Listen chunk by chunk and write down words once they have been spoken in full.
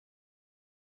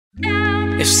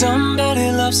If somebody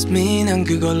loves me 난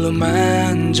그걸로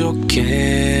만족해.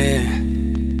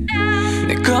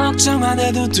 내 걱정 안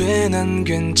해도 돼 난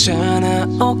괜찮아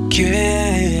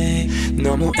okay.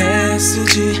 너무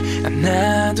애쓰지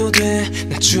않아도 돼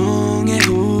나중에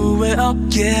후회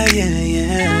없게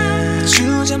yeah.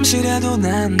 아주 잠시라도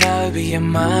난 날 위해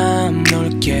맘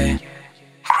놓을게.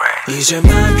 이제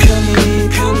맘 편히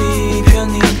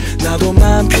나도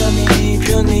맘 편히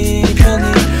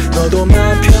너도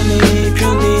맘 편히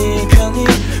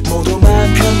모두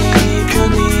맘 편히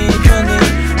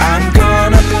I'm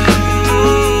gonna be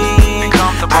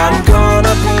I'm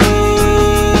gonna be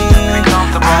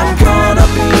I'm gonna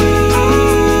be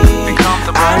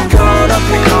I'm gonna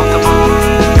be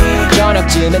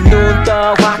저녁쯤엔 눈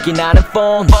떠 확인하는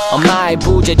폰 엄마의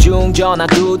부재중 전화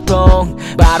두 통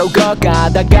바로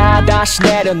걷가다가 다시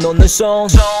내려놓는 손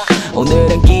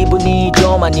오늘은 기분이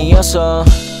좀 아니어서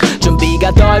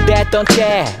준비가 덜 됐던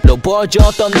채로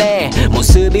보여줬던 내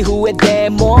모습이 후회돼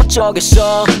못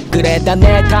어쩌겠어. 그래 다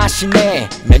내 탓이네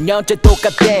몇 년째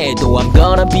똑같대 또 I'm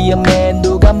gonna be a man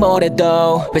누가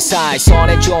뭐래도 회사에서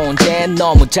내 존재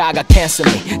너무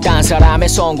자각했으니 딴 사람의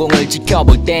성공을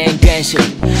지켜볼 땐 괜시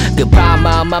급한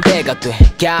마음만 배가 돼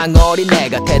그냥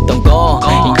어린애가 됐던 거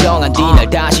인정한 뒤 날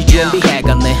다시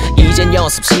준비해갔네. 이젠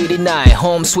연습실이 나의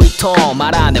home sweet home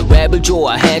말 안에 랩을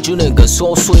좋아해주는 건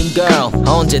소수인 girl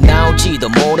언제 나올지도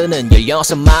모르는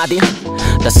 16마디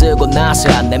다 쓰고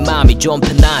나서야 내 맘이 좀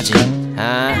편하지.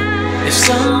 If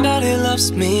somebody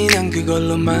loves me 난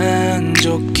그걸로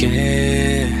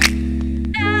만족해.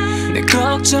 내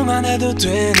걱정 안 해도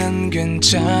돼 난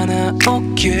괜찮아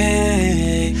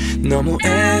okay. 너무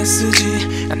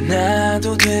애쓰지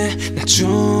않아도 돼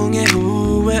나중에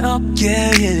후회 없게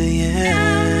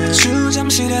yeah. 아주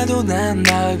잠시라도 난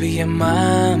날 위해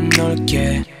맘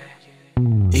놓을게.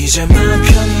 이제 맘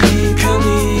편히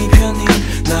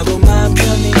나도 맘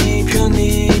편히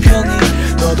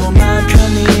너도 맘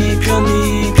편히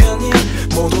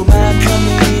모두 맘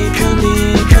편히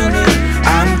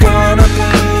I'm gonna be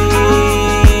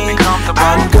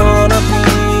I'm gonna be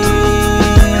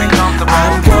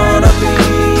I'm gonna be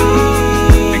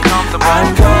I'm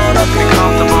gonna be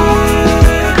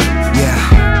Yeah,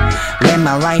 live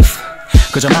my life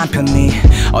그저 맘 편히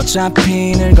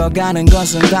어차피 늙어가는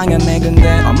것은 당연해.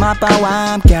 근데 엄마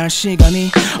아빠와 함께 할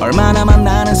시간이 얼마나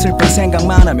많나는 슬픈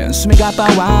생각만 하면 숨이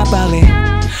가빠와 빨리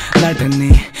날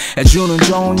팬니 해주는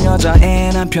좋은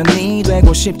여자애 남편이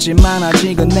되고 싶지만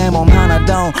아직은 내 몸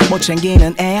하나도 못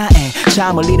챙기는 애야 애.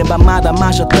 잠을 이른 밤마다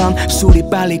마셨던 술이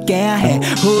빨리 깨야 해.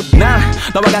 난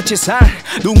너와 같이 살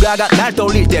누군가가 날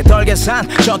떠올릴 때 덜 계산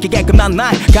적기게끔 난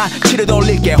날 가치를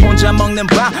돌릴게. 혼자 먹는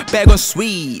밥 빼곤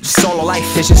sweet solo life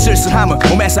대신 쓸쓸함은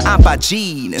몸에서 안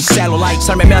빠지는 셀룰라이트.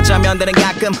 삶의 몇 장면들은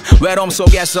가끔 외로움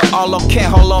속에서 얼룩해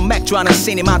홀로 맥주하는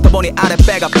씬이 많다 보니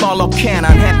아랫배가 뻘록해.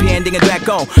 난 해피엔딩이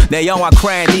됐고 내 영화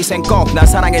크레딧엔 꼭 난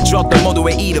사랑해줬던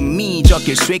모두의 이름이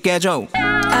적힐 수 있게 해줘.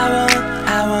 I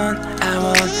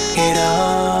want it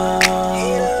all.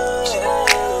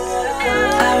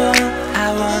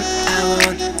 I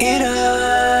want it all.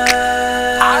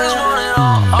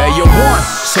 Hey you want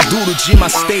서두르지 마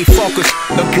stay focused.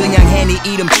 넌 그냥 해 네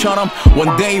이름처럼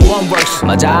one day one verse.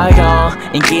 맞아 형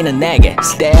인기는 내게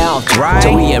stay up right.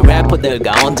 저 위에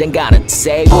래퍼들과 언젠가는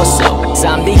say what's up.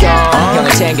 쌈디 형 형을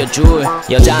챙겨줄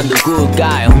여자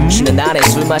누굴까요? 쉬는 날에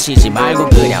술 마시지 말고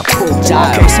그냥 푹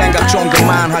자요. Okay 생각 좀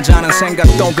그만하자는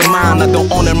생각도 그만. 나도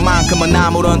오늘만큼은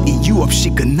아무런 이유 없이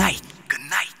good night.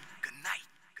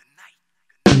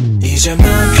 이제 맘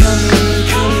편히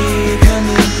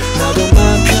나도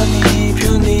맘 편히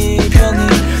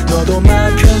너도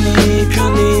맘 편히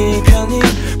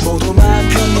모두 맘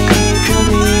편히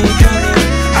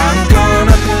I'm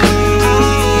gonna be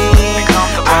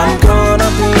I'm gonna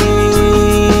be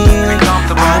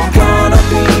I'm gonna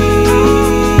be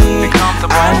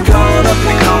I'm gonna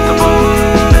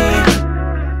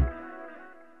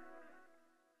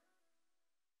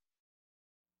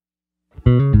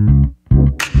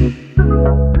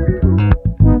be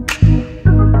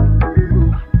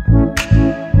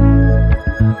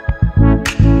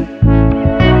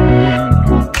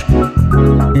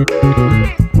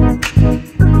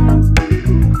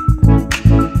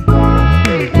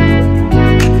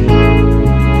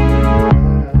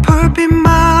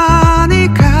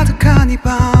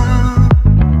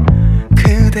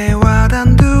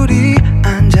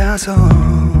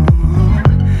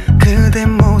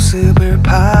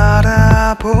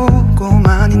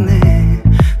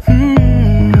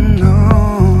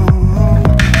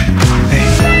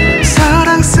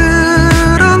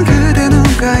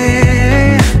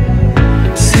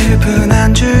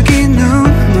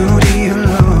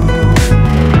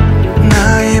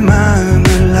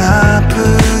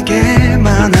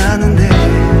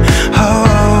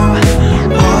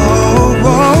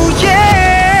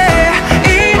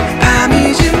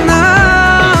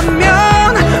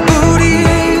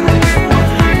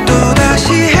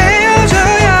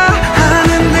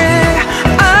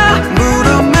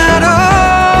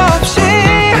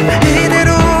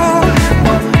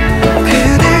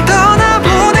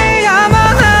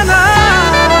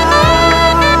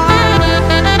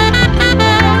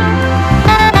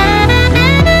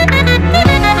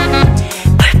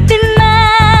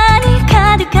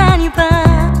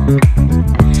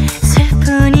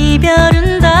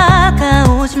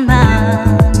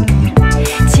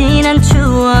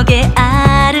내게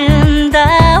아름다웠던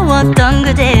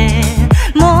그대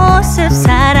모습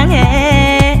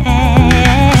사랑해.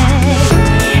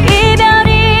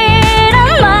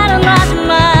 이별이란 말은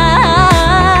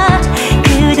하지마.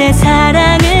 그대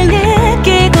사랑을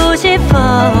느끼고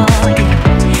싶어.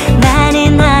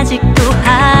 나는 아직도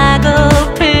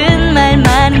하고픈 말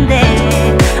많은데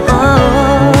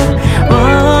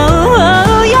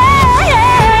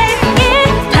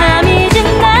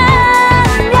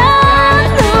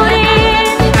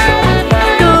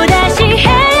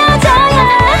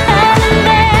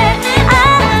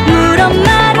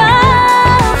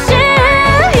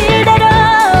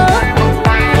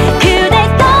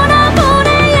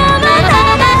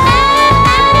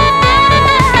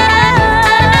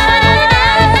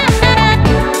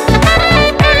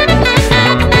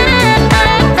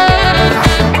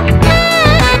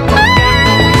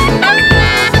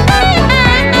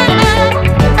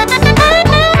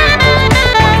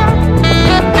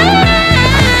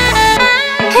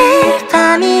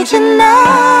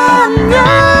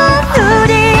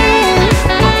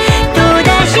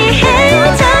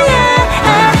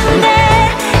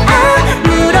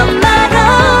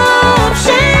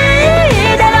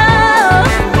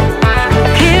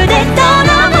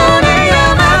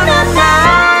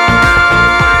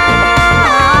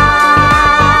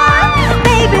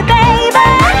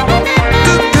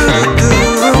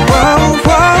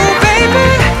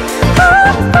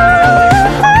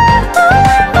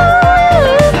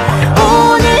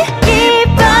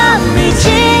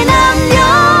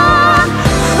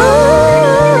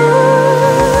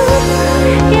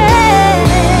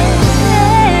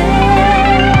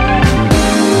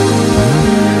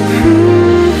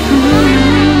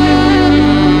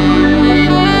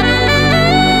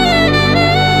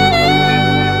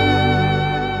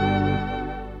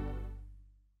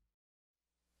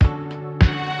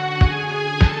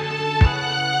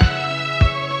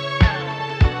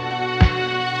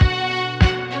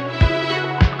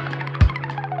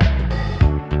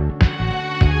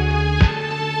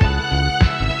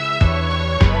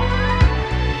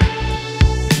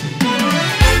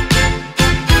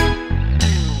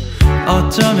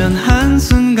어쩌면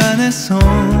한순간의 손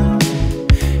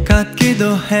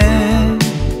같기도 해.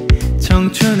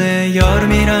 청춘의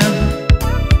여름이란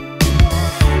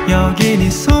여기 네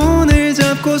손을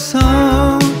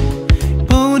잡고서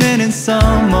보내는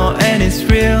summer and it's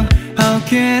real. How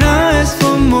can I ask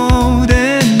for more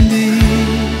than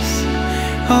this?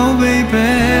 Oh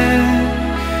baby,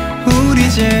 우리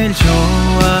제일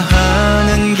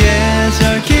좋아하는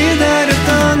계절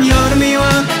기다렸던 여름이 와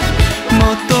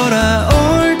못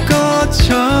돌아올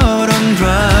것처럼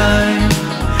dry.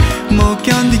 못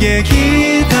견디게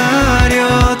기다렸던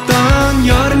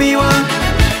여름이 와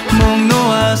목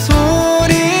놓아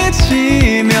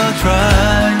소리치며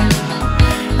dry.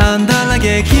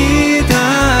 안달나게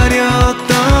기다렸던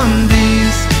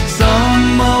this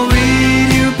summer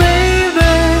with you baby.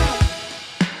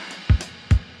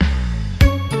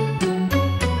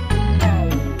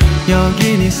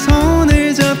 여기 네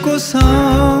손을 잡고서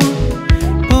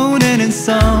보내는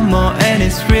summer and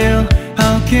it's real.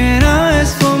 How can I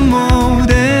ask for more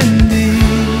than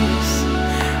this?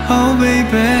 Oh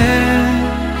baby,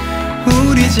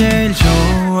 우리 제일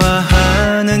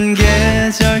좋아하는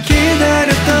계절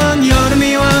기다렸던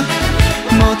여름이 와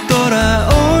못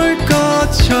돌아올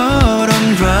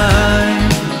것처럼 dry.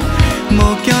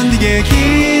 못 견디게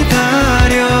기다렸던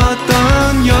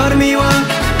여름이 와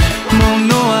목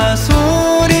놓아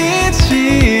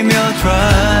소리치며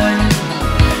dry.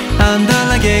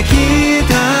 안달나게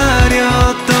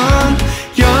기다렸던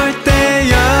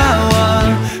열대야와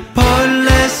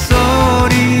벌레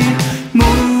소리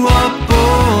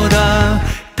무엇보다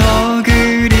더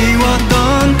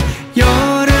그리웠던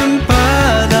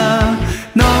여름바다.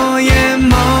 너의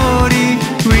머리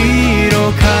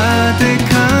위로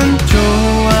가득한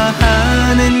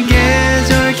좋아하는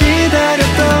계절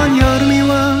기다렸던 여름이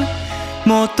와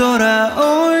못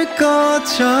돌아올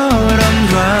것처럼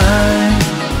dry.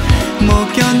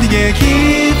 못 견디게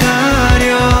기다렸던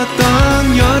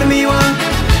여름이 와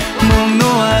목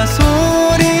놓아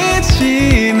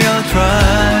소리치며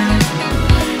dry.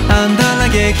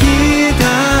 안달나게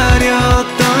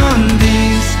기다렸던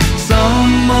this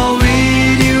summer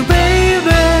with you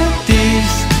baby.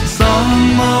 This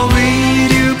summer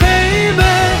with you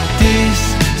baby. This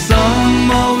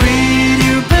summer with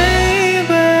you baby.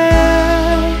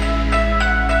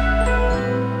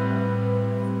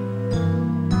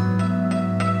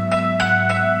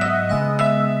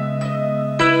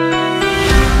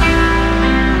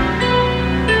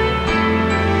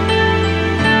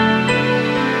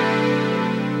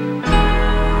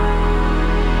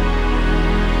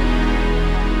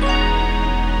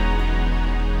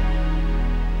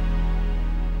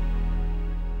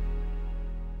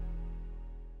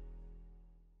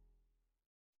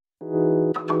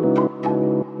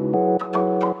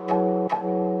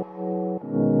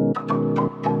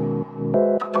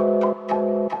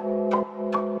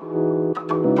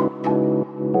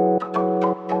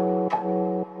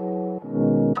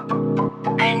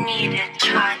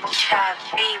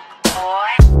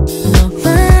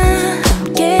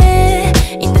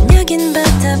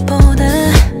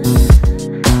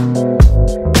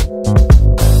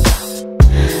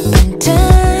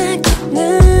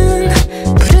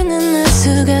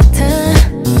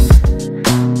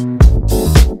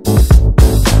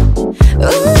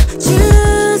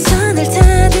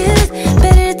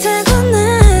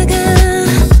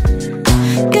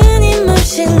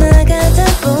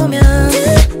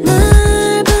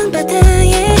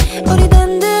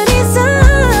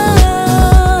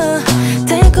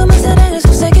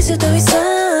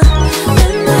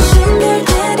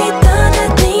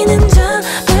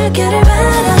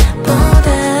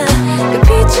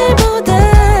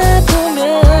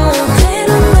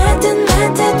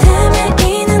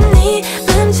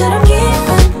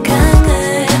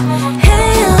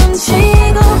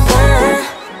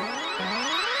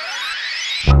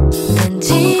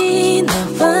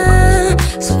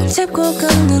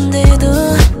 없는데도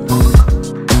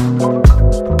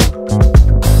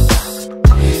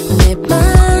내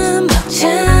맘 벅차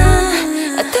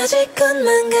터질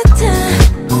것만 같아.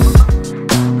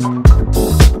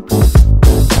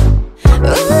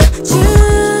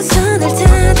 우주선을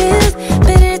타듯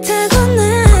배를 타고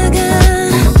나가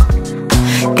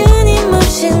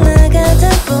끊임없이 나가다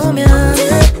보면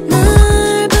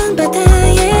넓은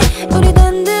바다에 우리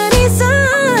단둘이서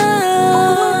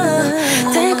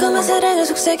달콤한 사랑을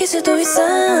속삭일 수도 있어.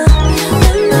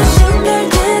 눈부신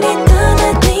별들이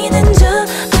떠다니는 저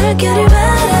물결을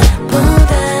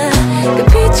바라보다 그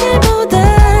빛을 보다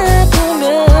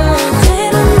보면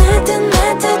때론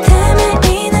날듯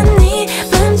헤매이는 네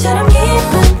맘처럼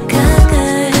깊은 강을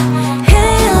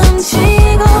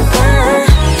헤엄치고파.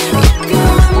 If you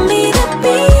want me to be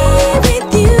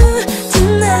with you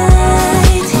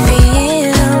tonight,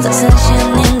 feel the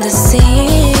sunshine in the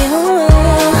sea.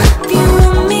 If you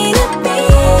want me to be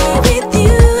with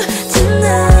you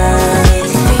tonight,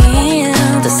 feel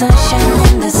the sunshine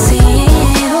in the sea.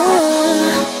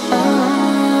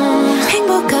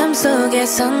 행복함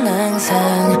속에선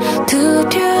항상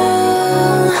두려워져.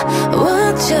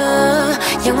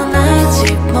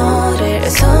 영원할지 모를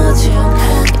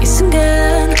소중한 이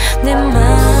순간 내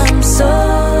마음속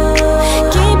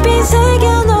깊이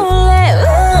새겨놓을래.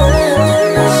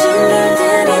 눈부신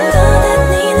별들이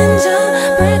떠다니는 저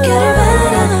물결을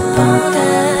바라보다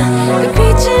그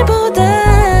빛을 보다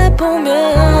보면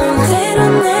때론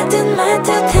날듯 말듯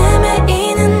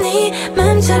헤매이는 네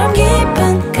맘처럼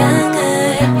깊은 강을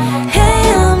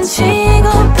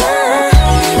헤엄치고파.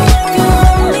 If you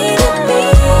want me to be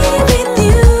with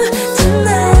you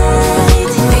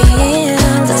tonight, feel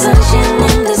the sunshine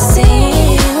in the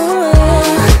sea.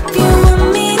 If you want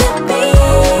me to be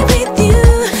with you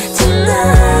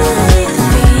tonight,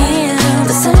 feel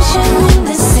the sunshine in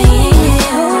the sea.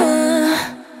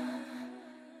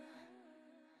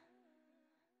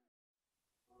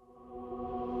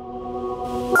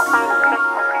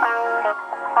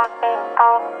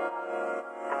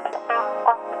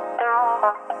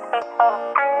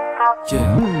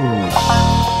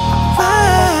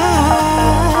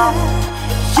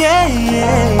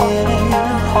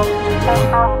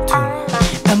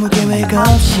 아무 계획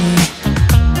없이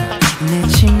내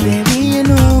침대 위에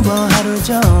누워 하루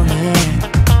종일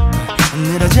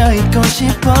늘어져 있고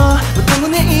싶어. 어떤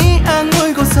눈에 이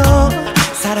악물고서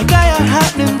살아가야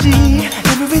하는지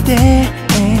everyday.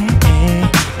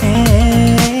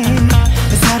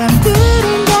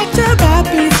 사람들은 각자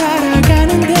바삐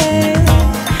살아가는데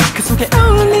그 속에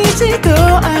어울리지도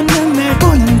않는 날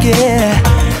보는 게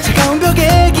차가운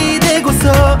벽에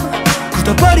기대고서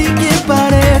굳어버리길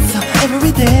바랬어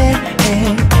everyday.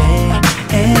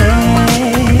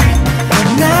 But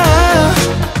now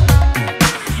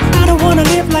I don't wanna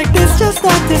live like this, just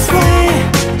not this way.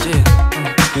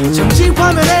 정지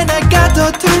화면에 날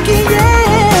가둬두기엔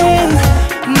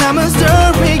남은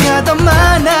스토리가 더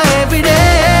많아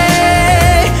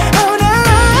everyday. Oh no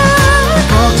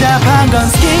복잡한 건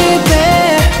skip.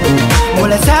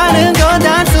 몰래 사는 건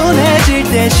단순해질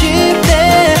때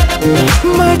쉽대.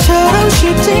 말처럼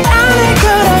쉽지 않을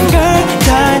거란 걸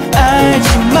잘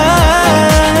알지만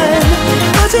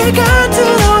어제 같은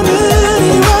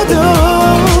오늘이 와도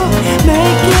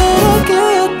Make it a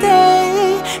good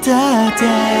day, that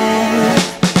day.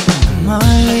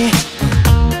 멀리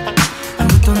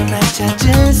아무도 날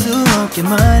찾을 수 없게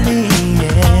멀리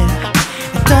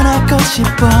떠나고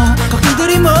싶어.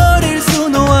 걱정들이 머리를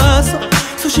수놓아서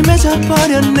소심해져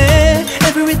버렸네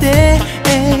everyday.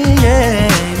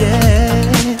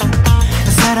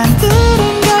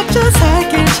 사람들은 각자 살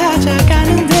길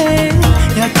찾아가는데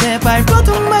여태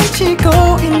발버둥만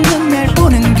치고 있는 날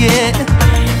보는 게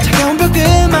차가운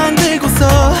벽을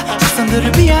만들고서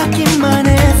시선들을 피하기만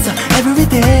했어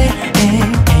everyday.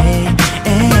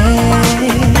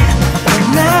 But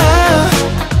now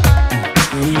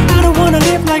I don't wanna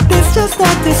live like this, just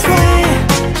not this way.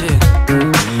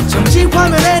 정지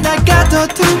화면에 날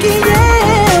가둬두기엔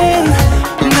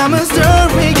남은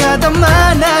스토리가 더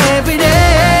많아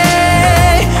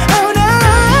everyday. Oh no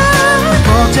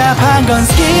복잡한 건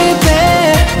skip.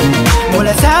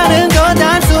 몰래 사는 건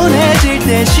단순해질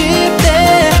때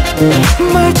쉽대.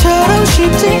 말처럼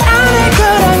쉽지 않을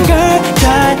거란 걸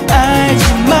잘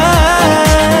알지만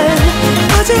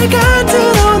어제 같은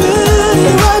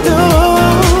오늘이 와도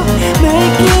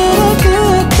Make it a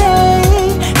good day,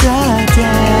 that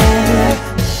day.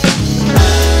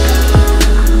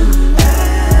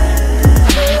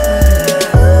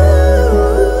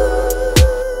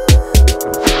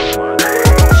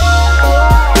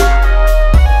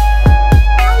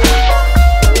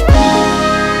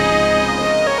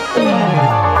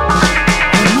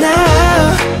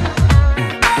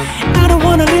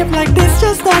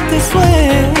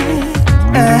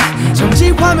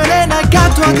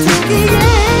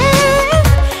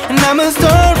 남은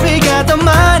스토리가 더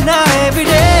많아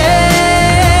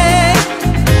everyday.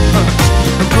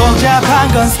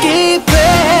 복잡한 건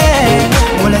skip해.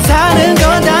 몰래 사는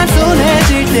건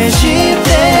단순해질 때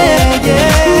쉽대.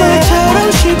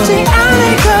 말처럼 쉽지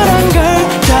않을 거란 걸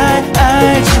잘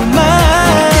알지만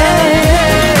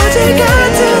어제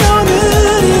같은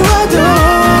오늘이 와도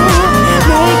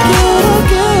make it a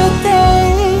good day,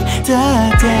 the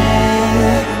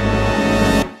day.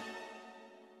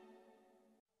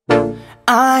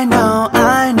 I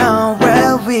know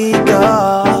where we go,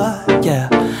 yeah.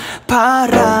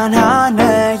 파란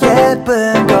하늘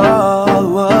예쁜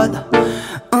곳,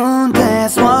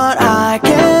 that's what I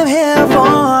came here for.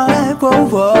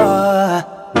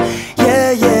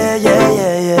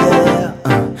 Yeah.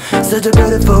 Such a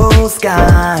beautiful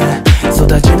sky,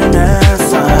 쏟아지는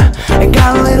햇살. And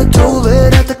got a little too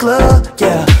lit at the club,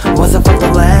 yeah. Was up for the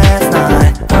last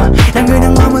night. 난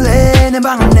그냥 머물래 내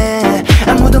방 안에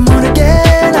아무도 모르게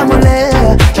나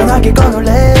몰래 전화기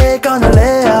꺼놓을래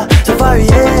So far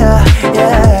yeah.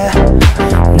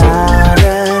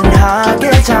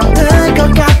 나른하게 잠들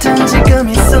것 같은 지금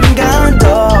이 순간도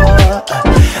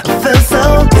feel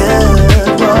so good.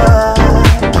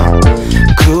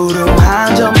 구름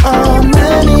한 점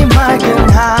없는 이 맑은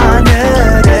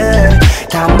하늘을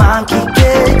다 만끽해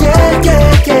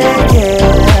yeah.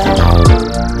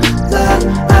 Let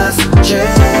us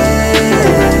chase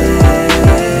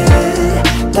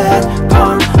that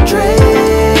palm tree.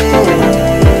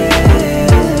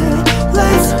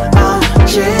 Let's all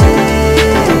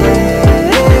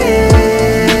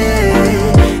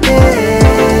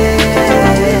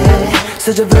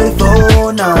Such a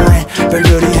beautiful night.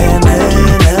 별들이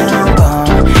헤매는 밤.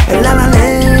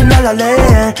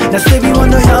 랄랄레 나 Stevie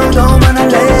Wonder 형도만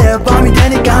할래. 밤이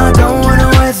되니까 don't wanna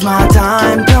waste my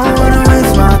time.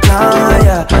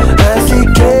 Yeah.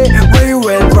 SEK where you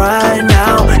at right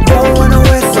now. Don't wanna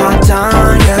waste my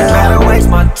time. Yeah. Don't waste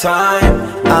my time.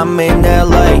 I'm in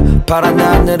LA, 파란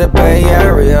하늘의 Bay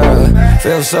Area.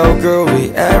 Feel so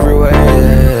groovy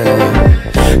everywhere.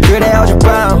 그래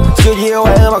어젯밤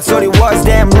스튜디오의 음악 소리 was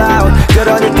damn loud.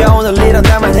 그러니까 오늘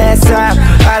일어나만 했어.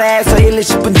 아래에서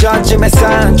 1-20분 전쯤에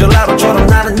산 졸라로처럼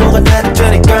나는 녹아내릴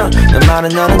테니까 나만은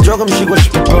너는 조금 쉬고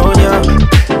싶을 뿐이야.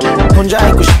 혼자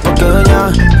있고 싶어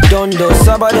그냥 돈도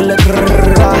써버릴래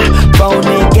브르르라.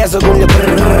 폰이 계속 울려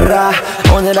브르르라.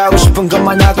 오늘 하고 싶은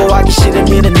것만 하고 하기 싫은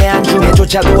일은 내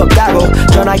안중에조차도 없다고.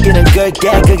 전화기는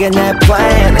끌게 그게 내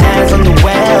plan. Hands on the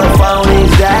wheel, phone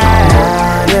is dead.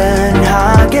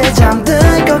 나른하게 잠들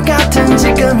것 같은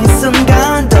지금 이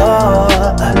순간도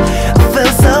feel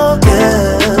so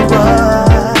good.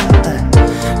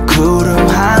 구름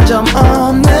한 점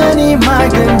없는 이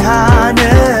맑은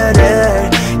하늘을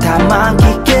다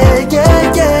만끽해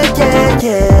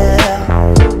yeah.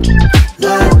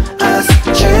 Let us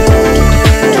chase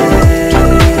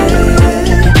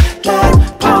that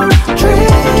palm tree.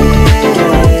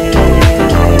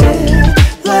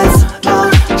 Let's all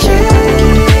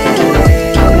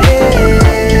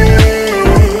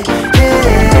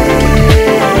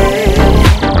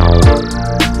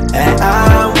And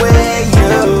I'm with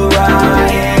you right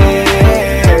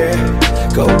here.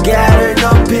 Go get her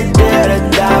높이 들은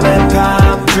다음에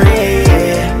palm tree.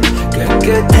 그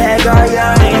끝에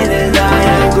걸려있는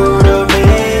하얀 구름이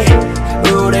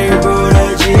우릴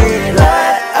부르지.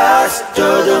 Let us do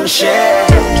some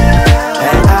shit.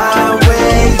 And I'm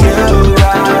with you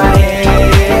right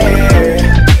here.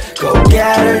 Go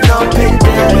get her 높이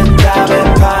들은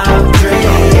다음에 palm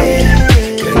tree.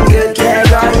 그 끝에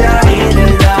걸려있는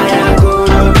하얀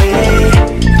구름이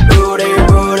우릴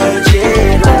부르지.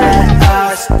 Let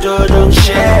us do some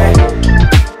shit.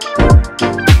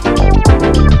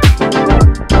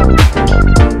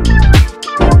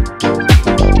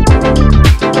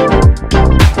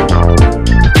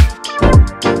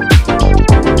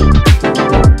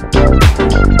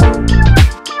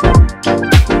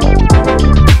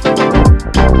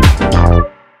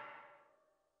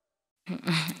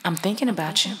 I'm thinking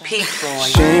about you.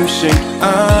 Shame,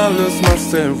 I lose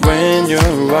myself when you're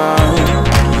around.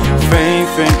 Fame,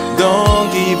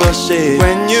 don't give a shit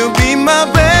when you be my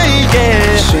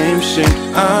baby. Shame,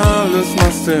 I lose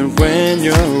myself when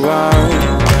you're around.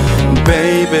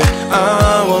 Baby,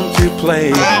 I want to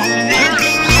play.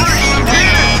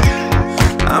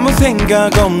 아무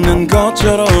생각 없는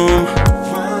것처럼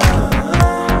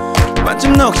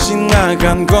마침 넋이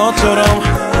나간 것처럼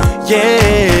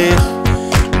yeah.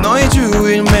 너의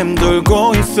주위를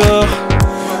맴돌고 있어.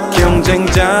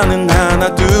 경쟁자는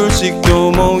하나 둘씩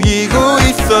또 모이고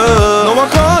있어. 너와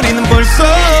거리는 벌써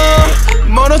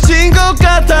멀어진 것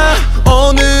같아.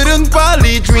 오늘은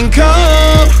빨리 drink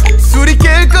up.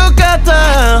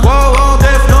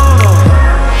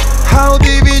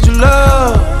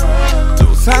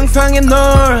 상상의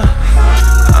널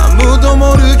아무도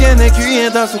모르게 내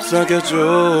귀에다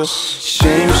속삭여줘.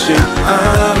 Shame, shame,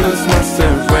 I lose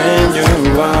myself when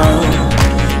you're around.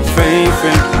 Fame,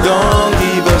 fame, don't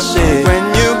give a shit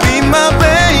when you be my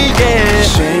baby.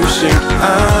 Shame, shame,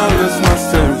 I lose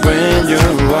myself when you're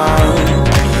around.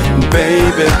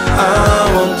 Baby,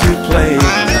 I want to play.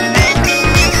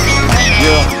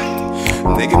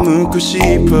 Yeah. 내게 묻고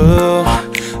싶어.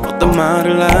 어떤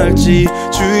말을 할지.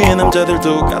 주위의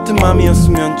남자들도 같은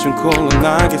맘이었으면 좀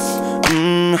곤란하겠어.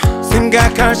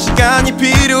 생각할 시간이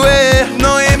필요해.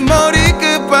 너의 머리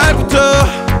끝발부터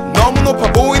너무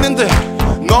높아 보이는데,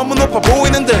 너무 높아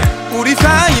보이는데 우리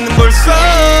사이는 벌써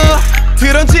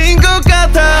틀어진 것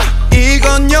같아.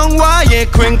 이건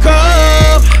영화의 퀸컵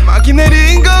막이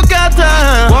내린 것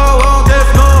같아. Whoa,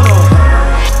 there's no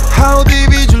How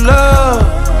deep is your love.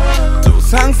 또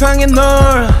상상의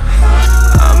널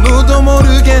아무도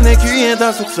모르게 내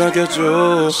귀에다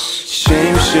속삭여줘.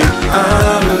 Shame, shame,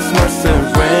 I lose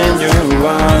myself when you're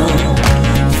around.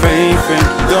 Fame, fame,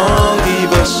 don't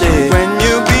give a shit when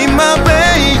you be my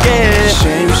baby.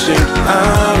 Shame, shame,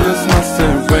 I lose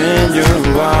myself when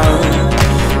you're around.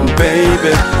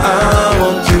 Baby, I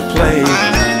want to play.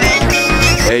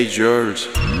 Hey George,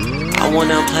 I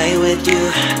wanna play with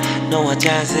you. 너와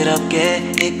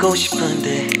자연스럽게 있고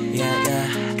싶은데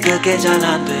그게 잘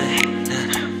안 돼.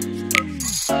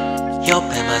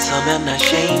 옆에만 서면 난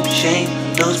shame, shame,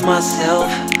 lose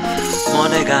myself.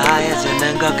 모래가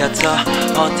하얘지는 것 같아.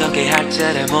 어떻게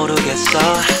할지를 모르겠어.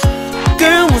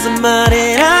 Girl, 무슨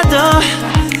말이라도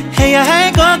해야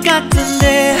할 것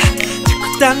같은데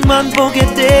자꾸 땅만 보게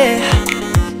돼.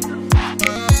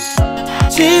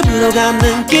 집으로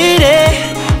가는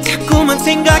길에 자꾸만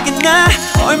생각이 나.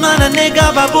 얼마나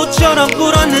내가 바보처럼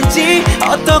굴었는지,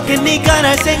 어떻게 네가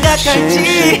날 생각할지.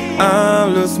 shame, I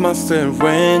lose myself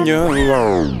when you're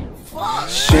around.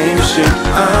 Shame, shame,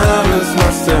 I lose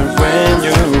myself when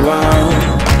you're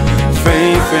around.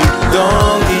 Fame, fame,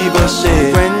 don't give a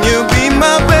shit when you be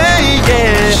my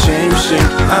baby. Shame, shame,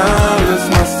 I lose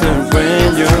myself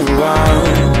when you're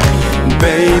around.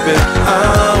 Baby,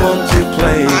 I want to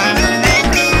play.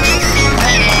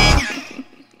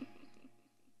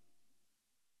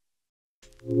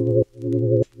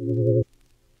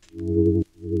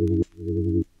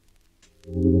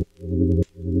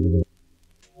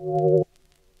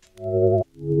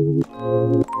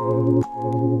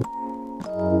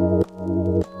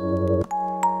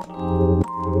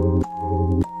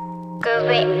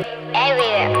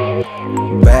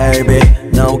 Baby,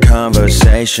 no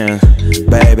conversation.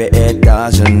 Baby, it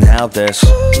doesn't help this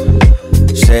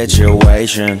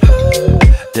situation.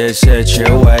 This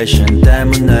situation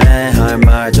때문에 할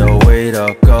말도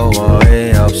이렇고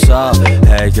어이없어.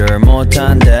 해결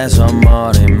못한 데서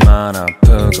머리만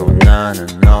아프고 나는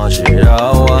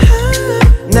어지러워.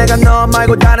 내가 너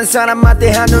말고 다른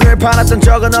사람한테 한눈을 팔았던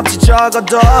적은 없지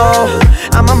적어도.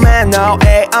 I'm a man now,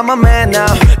 ay, I'm a man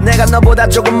now. 내가 너보다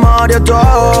조금 어려도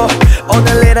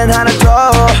오늘 일은 하나도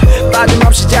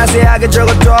빠짐없이 자세하게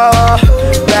적어둬.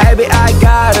 Baby, I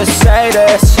gotta say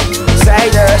this, say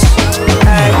this.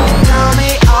 Hey, tell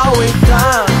me are we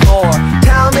done, or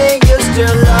tell me you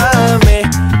still love me.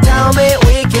 Tell me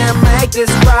we can make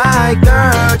this right,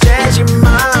 girl. 재지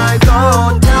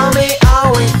말고. Tell me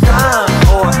are we done,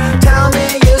 or tell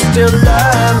me you still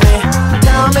love me.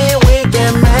 Tell me we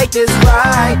can make this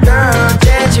right, girl.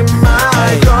 재지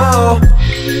말고.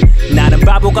 나는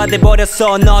바보가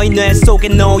돼버렸어. 너의 뇌 속에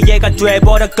노예가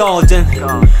돼버렸거든.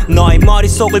 너의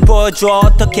머릿속을 보여줘.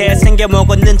 어떻게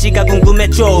생겨먹었는지가 궁금해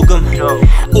조금.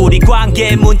 우리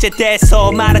관계의 문제 대해서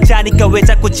말하자니까 왜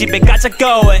자꾸 집에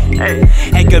가자고 해.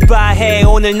 해결봐 해.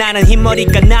 오늘 나는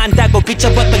흰머리가 난다고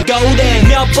비춰봤던 거울에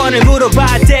몇 번을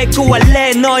물어봐 대꾸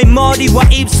할래. 너의 머리와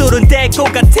입술은 대꾸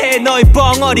같아. 너의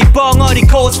벙어리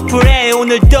코스프레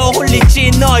오늘도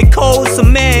홀리지 너의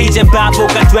코웃음에. 이젠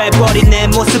바보가 돼버린 내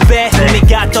모습에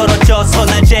흥미가 떨어져서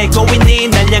날 재고 있니.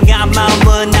 날 향한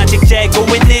마음은 아직 재고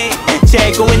있니.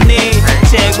 재고 있니.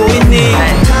 재고 있니.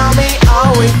 Tell me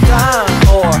are we done,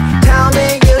 or tell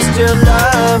me you still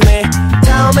love me.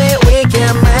 Tell me we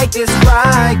can make this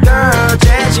right, girl.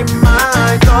 재지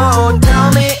말고.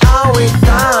 Tell me are we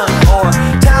done, or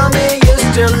tell me you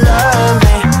still love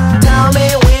me. Tell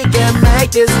me we can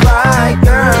make this right,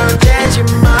 girl. 재지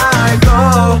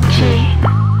말고.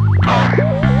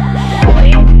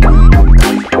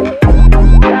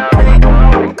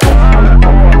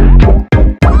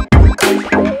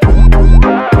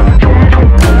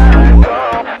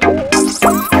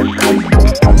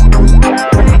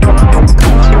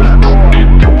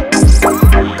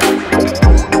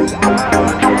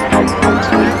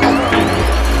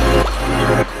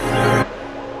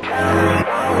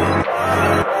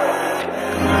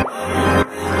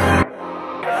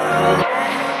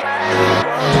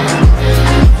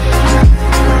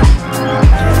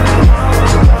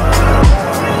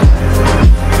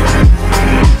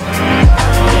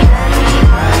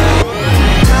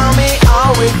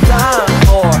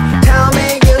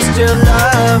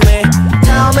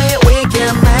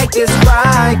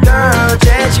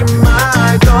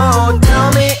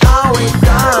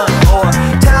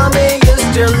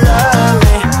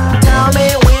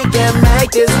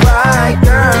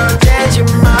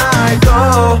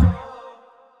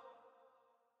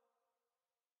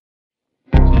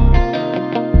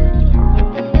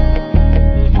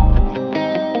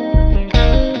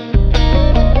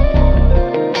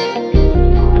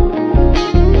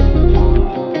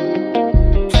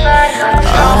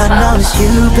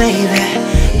 baby.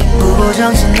 바쁘고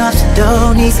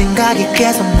정신없어도 네 생각이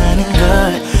계속 나는 걸.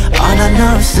 All I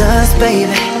know is us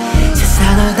baby.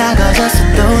 세상을 다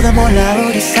가졌어도 다 몰라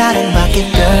우리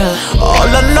사랑밖에 girl.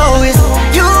 All I know is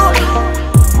you.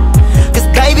 Cause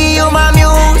baby you're my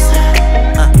muse.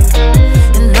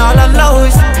 And all I know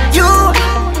is you.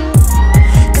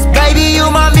 Cause baby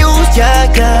you're my muse, yeah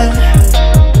girl.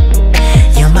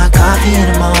 You're my coffee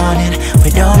in the morning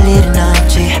with only the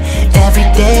energy. Every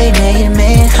day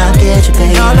매일매일 함께해줘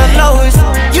baby. All I know is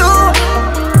you.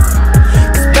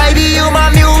 Cause baby you're my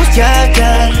muse, yeah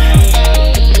girl.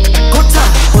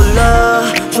 몰라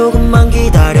조금만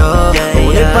기다려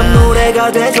오늘 밤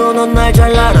노래가 돼서 넌 날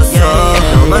잘 알았어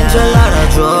너만 잘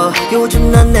알아줘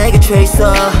요즘 난 내게 죄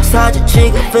있어 사진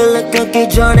찍어 feeling 끊기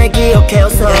전에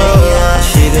기억해서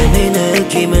지금 이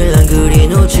느낌을 난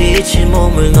그린 후 지친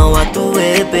몸을 너와 또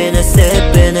whipping and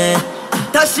sipping it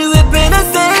다시 whipping and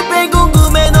sipping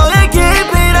궁금해 너의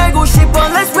깊이를 알고 싶어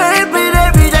Let's rip it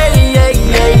every day yeah,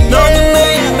 yeah, yeah. 너는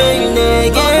매일매일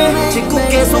내게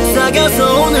짓궂게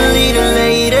속삭여서 오늘 일을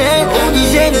내일에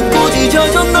이제는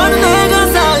꾸짖어져 너는 내가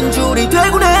산 줄이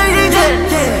되고 해 이제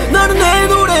너는 내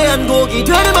노래 한 곡이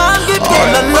되는 맘 깊게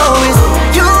All I know is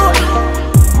you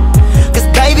Cause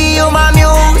baby you're my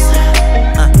muse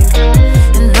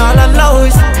And all I know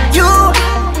is you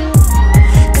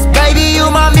Cause baby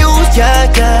you're my muse yeah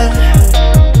girl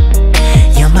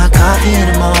You're my coffee in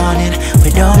the morning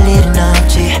with only the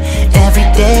energy Every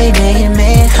day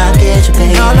매일매일 함께해줘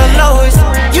baby All I know is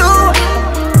you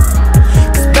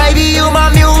Baby, you're my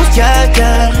muse, yeah,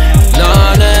 yeah.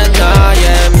 너는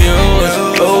나의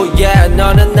muse, oh yeah,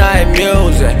 너는 나의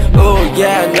music, oh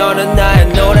yeah, 너는 나의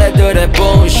노래들의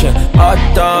bullshit.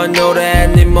 어떤 노래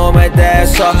네 몸에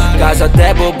대해서 가사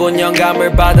대부분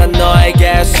영감을 받아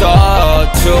너에게서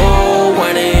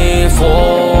 24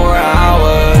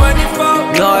 hours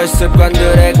너의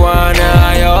습관들에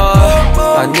관하여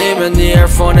아니면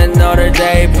이어폰에 너를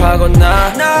대입하고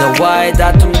너와의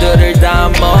다툼들을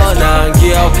담아 난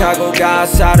기억하고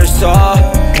가사를 써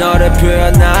너를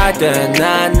표현할 때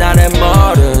난 나를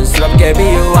모른스럽게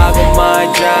비유하고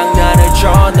말 장난을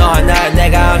쳐 너와 날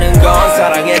내가 하는 건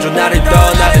사랑해줘 나를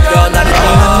떠 나를 떠 나를 떠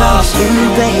All I know is you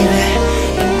baby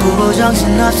바쁘고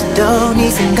정신없어도 네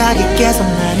생각이 계속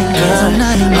나는 걸 All I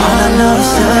know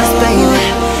is us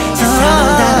baby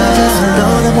세상을 다 가졌어도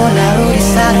너 몰라 우리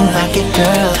사랑밖에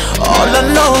girl All I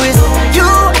know is you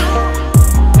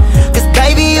Cause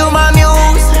baby you're my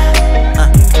muse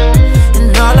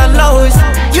And all I know is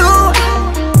you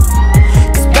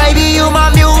Cause baby you're my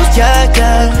muse yeah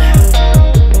girl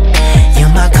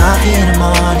You're my coffee in the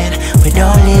morning with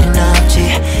only the energy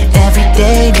Every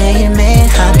day 매일매일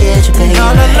함께해줘 baby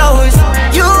All I know is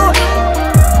you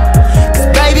Cause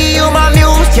baby you're my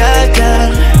muse yeah girl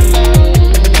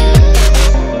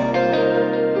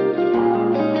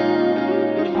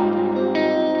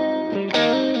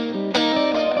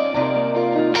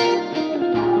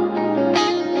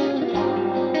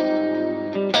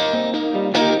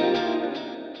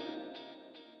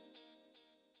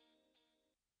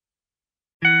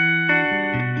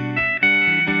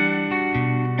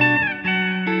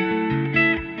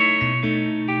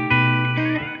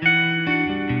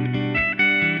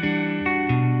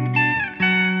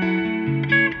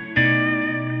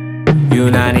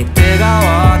유난히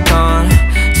뜨거웠던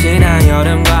지난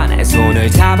여름과 내 손을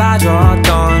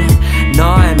잡아줬던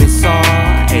너의 미소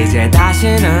이제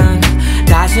다시는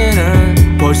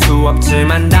볼 수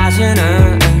없지만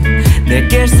다시는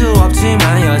느낄 수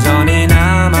없지만 여전히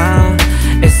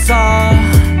남아있어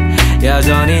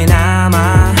여전히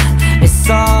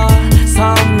남아있어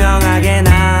선명하게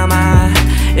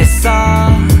남아있어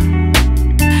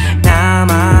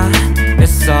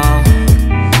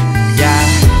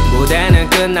무대는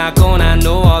끝났고 난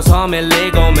누워서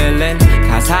밀리고 밀린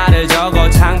가사를 적어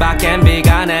창밖엔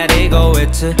비가 내리고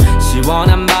있지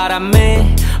시원한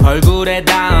바람이 얼굴에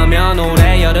닿으면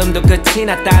올해 여름도 끝이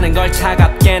났다는 걸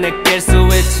차갑게 느낄 수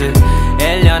있지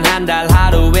 1년 한 달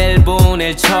하루 1분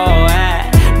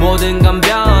 1초에 모든 건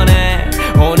변해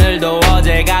오늘도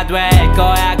어제가 될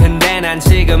거야 근데 난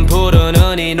지금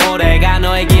부르는 이 노래가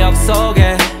너의 기억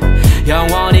속에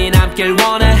영원히 남길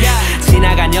원해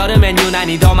지나간 여름엔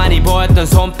유난히 더 많이 보였던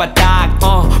손바닥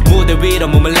무대 위로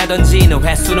몸을 내던지는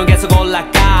횟수는 계속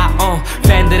올라가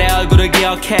팬들의 얼굴을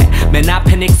기억해 맨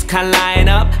앞엔 익숙한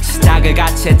라인업 시작을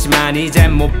같이 했지만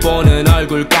이젠 못 보는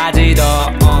얼굴까지도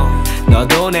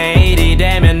너도 내일이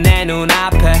되면 내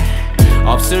눈앞에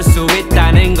없을 수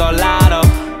있다는 걸 알아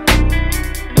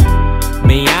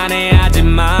미안해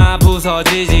하지마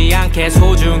부서지지 않게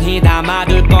소중히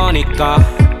담아둘 거니까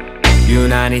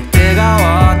유난히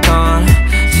뜨거웠던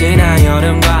지난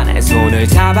여름과 내 손을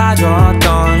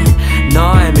잡아줬던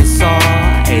너의 미소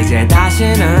이제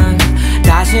다시는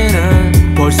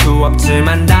볼 수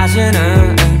없지만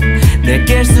다시는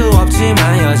느낄 수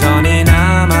없지만 여전히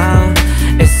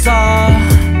남아있어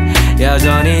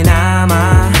여전히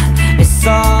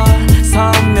남아있어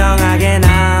선명하게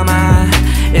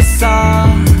남아있어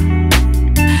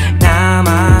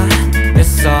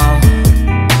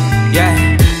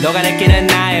yeah. 너가 느끼는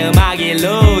나의 음악이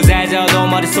루즈해져도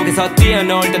머릿속에서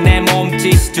뛰어놀던 내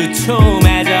몸짓이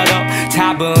주춤해져도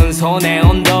잡은 손의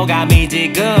온도가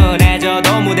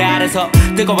미지근해져도 무대 아래서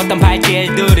뜨거웠던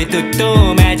발길들이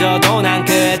뜨뜸해져도 난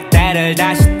그때를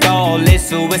다시 떠올릴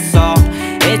수 있어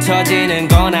잊혀지는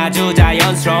건 아주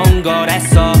자연스러운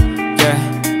거랬어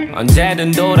yeah.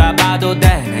 언제든 돌아봐도 돼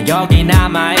난 여기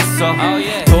남아있어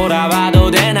돌아봐도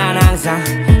돼 난 항상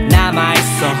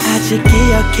남아있어 아직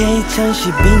기억해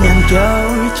 2012년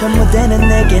겨울 저 무대는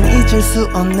내겐 잊을 수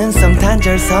없는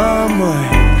성탄절 선물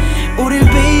우릴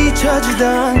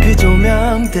비춰주던 그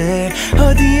조명들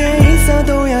어디에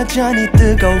있어도 여전히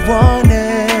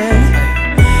뜨거워는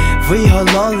We are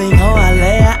rolling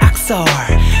호알레아 악설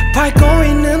밟고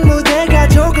있는 무대가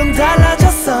조금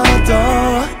달라졌어도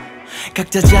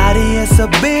각자 자리에서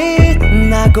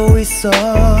빛나고 있어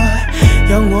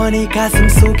영원히 가슴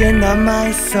속에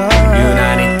남아있어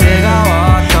유난히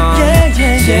뜨거웠던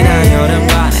지난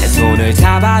여름과 내 손을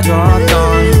잡아줬던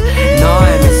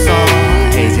너의 미소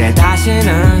이제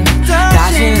다시는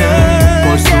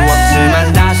볼 수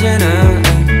없지만 다시는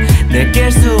느낄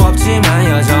수 없지만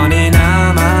여전히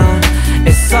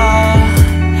남아있어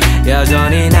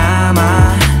여전히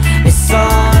남아있어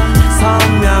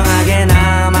선명하게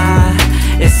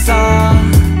남아있어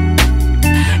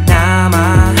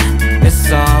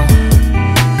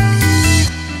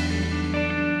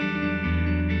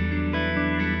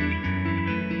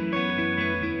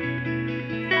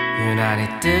유난히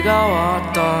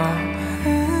뜨거웠던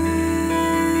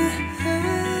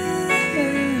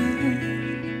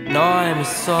너의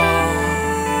미소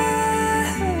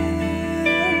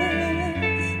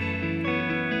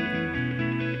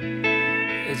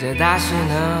이제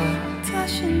다시는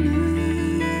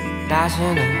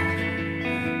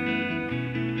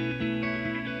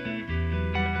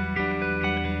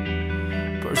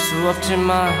볼 수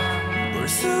없지만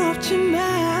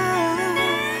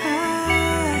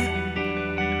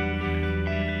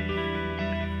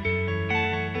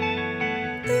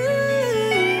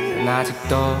난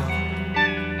아직도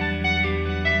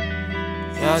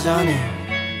여전히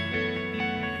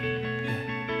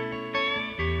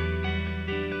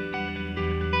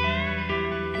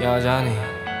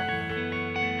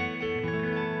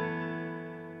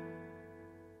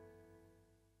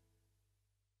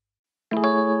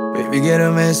We get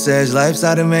a message, life's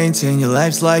how to maintain your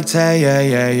life's like tay, yeah,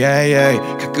 yeah, yeah, yeah.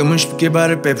 가끔은 쉽게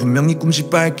발을 빼 분명히 꿈씩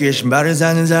밝게 신발을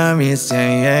사는 사람이 있어,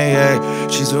 yeah, yeah.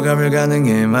 취소가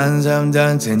불가능해 많은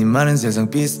사람들한테는 많은 세상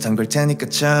비슷한 걸 테니까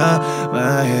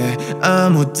참아해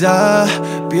아무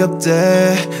답이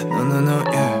없대, no, no, no,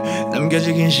 yeah.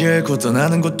 남겨지긴 싫고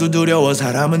떠나는 것도 두려워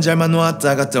사람은 잘만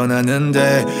놓았다가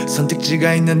떠나는데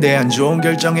선택지가 있는데 안 좋은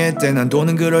결정했대 난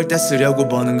돈은 그럴 때 쓰려고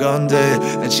버는 건데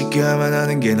난 지켜야만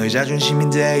하는 게 너의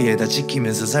자존심인데 얘 다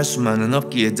지키면서 살 수만은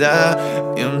없기에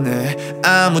답이 없네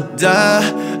아무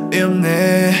답이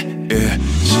없네 yeah.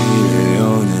 집에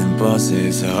오는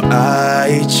버스에서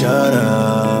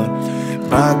아이처럼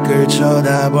밖을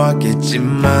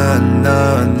쳐다봤겠지만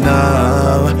넌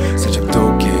살짝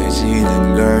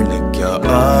독해지는 걸 느껴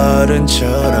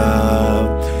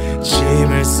어른처럼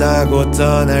짐을 싸고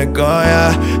떠날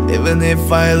거야 Even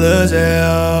if I lose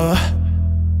you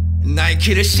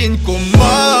나이키를 신고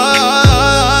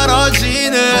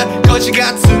멀어지는 거지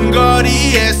같은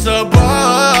거리에서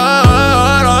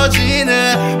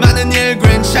벌어지는 많은 일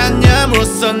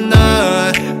괜찮냐므로써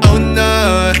넌 Oh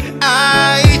넌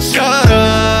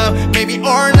아이처럼 Maybe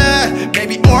or not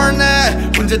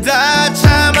혼자 다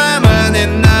참아만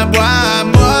했나봐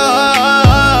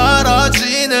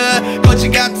멀어지는 거지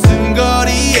같은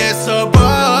거리에서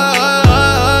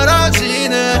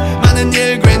벌어지는 많은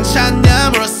일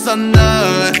괜찮냐므로써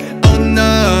넌 Oh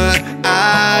넌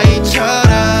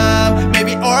아이처럼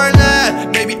Maybe or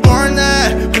not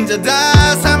혼자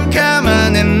다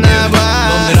삼가만 했나봐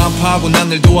넌 늘 아파하고 난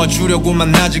늘 도와주려고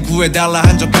만나지 구해달라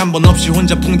한 적 한 번 없이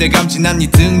혼자 붕대 감지 난 네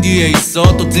등 뒤에 있어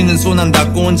또 등은 손 안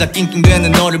닿고 혼자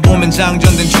낑낑대는 너를 보면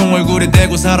장전된 총 얼굴에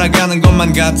대고 살아가는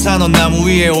것만 같아 넌 나무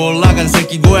위에 올라간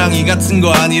새끼 고양이 같은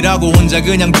거 아니라고 혼자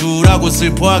그냥 두라고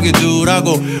슬퍼하게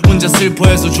두라고 혼자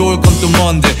슬퍼해서 좋을 건 또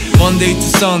뭔데 Monday to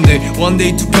Sunday One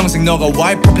day to 평생 너가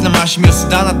와이프 앞에나 마시며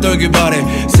수다나 떨길 바래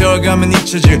세월 가면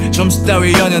잊혀질 점수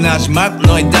따위 연연하지 말고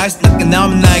너의 다이스 낮게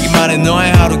나오면 나에게 말해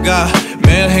너의 하루가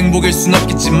매일 행복일 순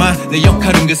없겠지만 내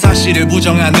역할은 그 사실을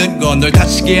부정하는 건 널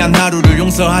다치게 한 하루를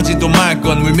용서하지도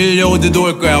말건 물 밀려오듯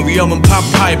올 거야 위험은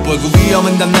팝파이프 그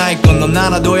위험은 다 나의 건 넌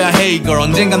알아둬야 해 이걸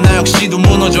언젠간 나 역시도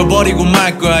무너져버리고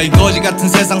말 거야 이 거지 같은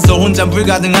세상서 혼자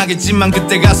불가능하겠지만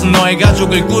그때 가서 너의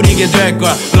가족을 꾸리게 될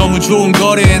거야 너무 좋은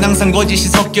거래엔 항상 거짓이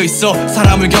섞여 있어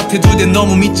사람을 곁에 두대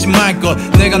너무 믿지 말 것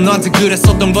내가 너한테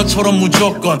그랬었던 것처럼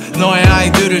무조건 너의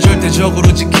아이들을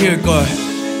절대적으로 지킬 걸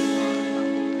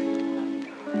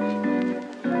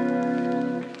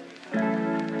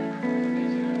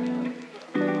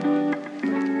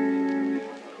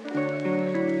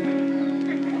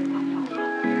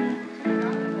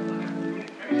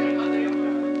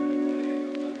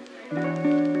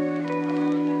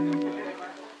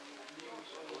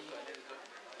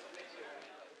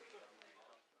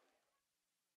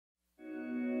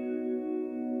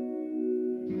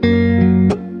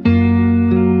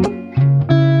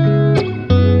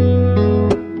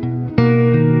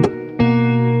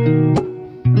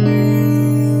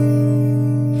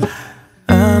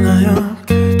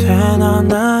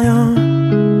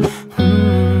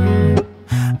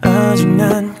아직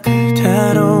난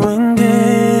그대로인데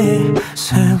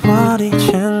세월이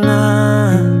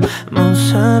지나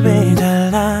모습이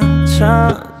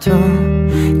달라져도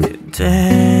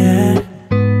그대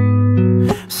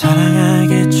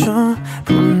사랑하겠죠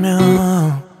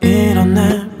분명 이런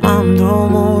내 맘도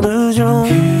모르죠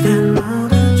그댄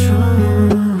모르죠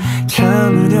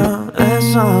참으려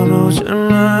애써보지만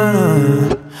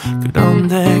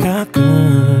그런데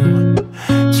가끔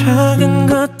작은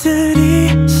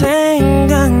것들이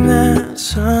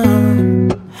생각나서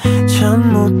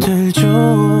잠 못 들죠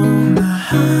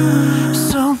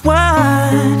So what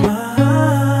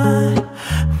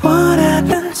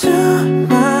happened to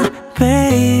my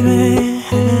baby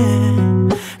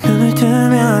눈을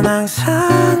뜨면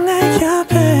항상 내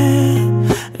옆에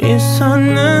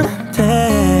있었는데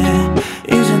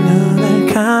이제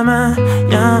눈을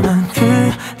감아야만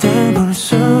그댈 볼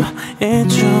수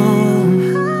있죠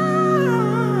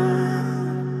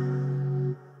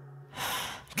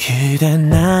그댄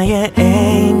나의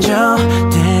angel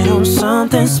때론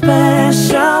something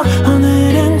special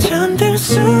오늘은 잠들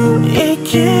수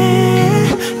있게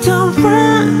Don't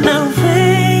run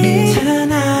away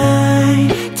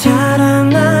tonight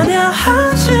달아나려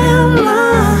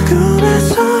하지마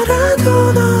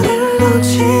꿈에서라도 너를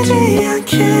놓치지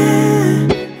않게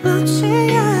놓지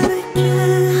않을게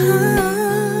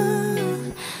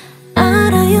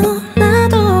알아요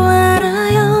나도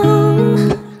알아요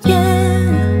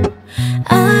yeah.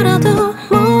 알아도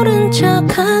모른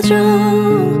척하죠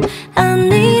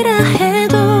아니라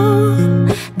해도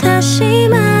다시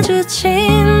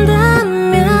마주친다면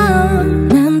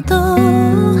난 또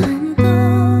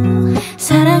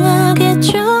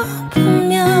사랑하겠죠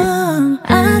분명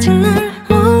아직 날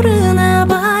모르나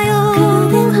봐요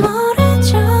그댄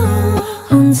모르죠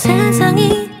온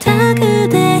세상이 다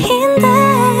그대인데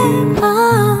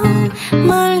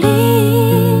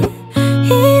멀리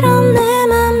이런 내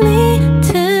맘이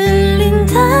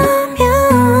들린다면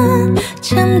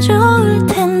참 좋을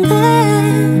텐데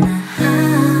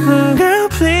Girl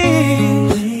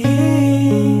please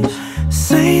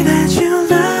say that you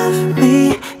love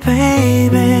me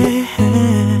baby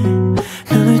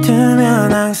눈을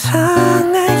뜨면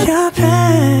항상 내 옆에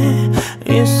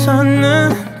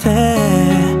있었는데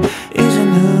이제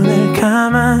눈을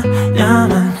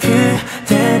감아야만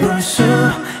그댈 볼 수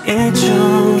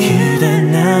있죠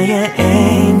그댄 나의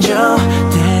angel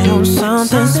때론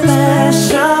something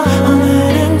special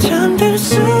오늘은 잠들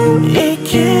수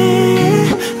있게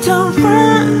Don't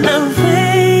run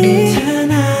away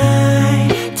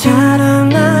tonight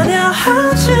달아나려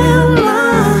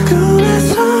하지마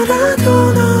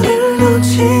꿈에서라도 너를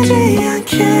놓치지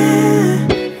않게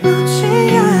놓지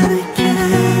않을게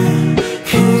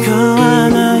그거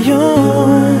알아요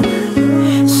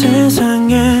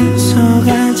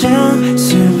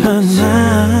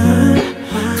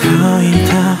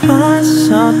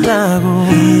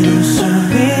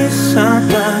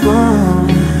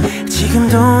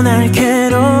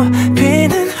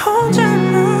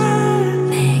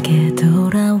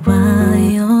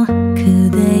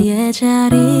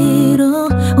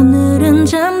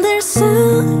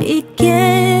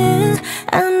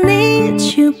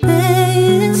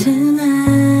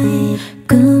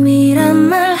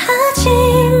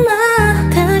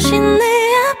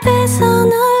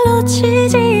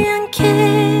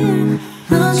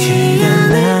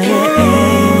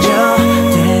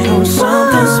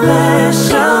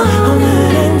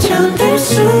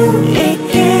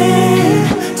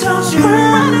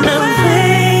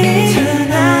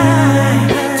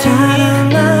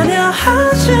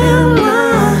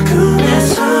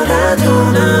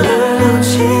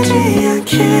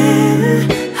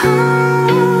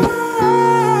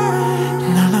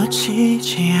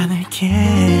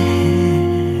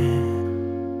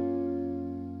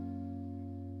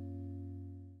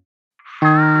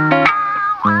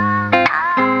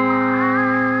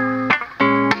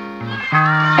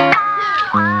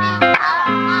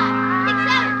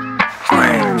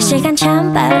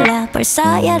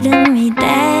벌써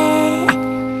여름이래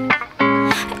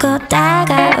곧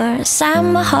다가올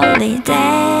summer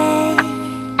holiday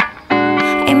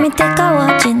이미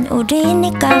뜨거워진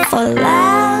우리니까 for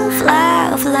love,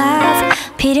 love, love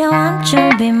필요한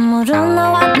준비물은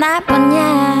너와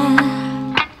나뿐이야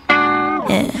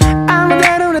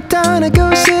아무데로나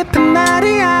떠나고 싶은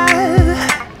말이야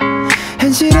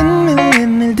현실은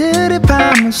밀린 일들을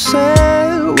밤을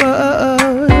새워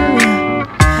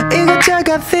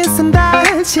이것저것 있음 다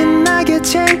신나게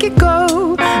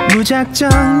챙기고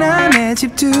무작정 남의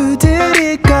집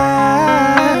두드릴까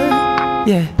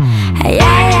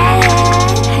야야야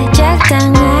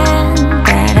적당한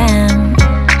바람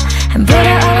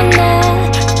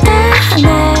불어오는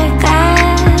떠날까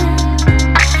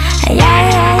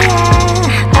야야야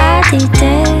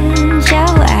어디든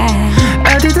좋아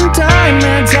어디든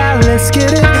떠나 다 let's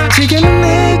get it 지금은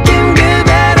느낌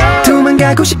그대로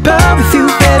도망가고 싶어 with you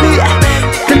baby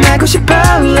떠나고 싶어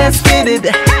let's get it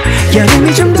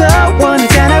여름이 좀 더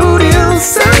원하잖아 우리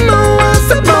summer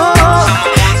once more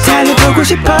달려보고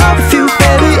싶어 with you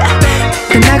baby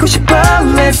떠나고 싶어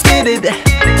let's get it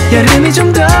여름이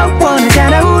좀 더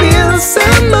원하잖아 우리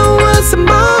summer once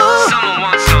more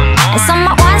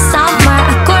summer one summer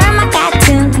꿀맛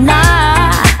같은 너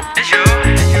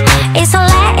이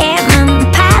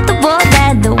설레임은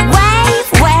파도보다도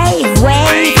wave wave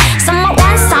wave summer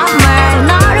one summer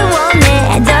너를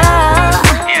원해도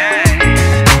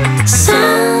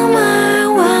summer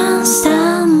one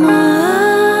summer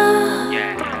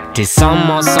This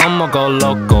summer summer go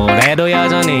loco 그래도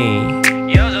여전히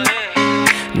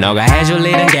너가 해줄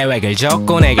일은 계획을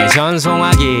적고 내게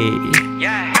전송하기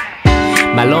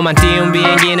말로만 띄운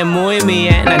비행기는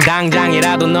무의미해 난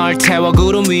당장이라도 널 태워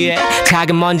구름 위에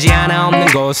작은 먼지 하나 없는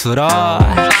곳으로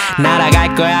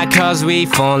날아갈 거야 cause we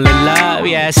fall in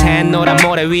love yeah 새노란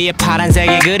모래 위에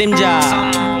파란색의 그림자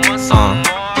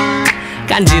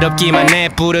간지럽기만 해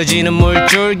부러지는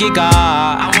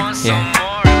물줄기가 yeah.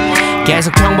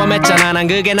 계속 평범했잖아 난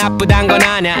그게 나쁘단 건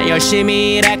아냐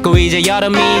열심히 일했고 이제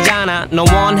여름이잖아 너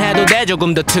원해도 돼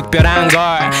조금 더 특별한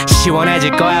걸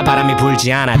시원해질 거야 바람이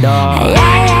불지 않아도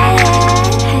야야야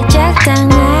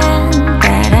적당한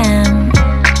바람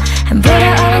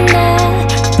불어오는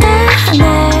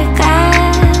떠날까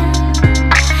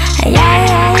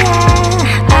야야야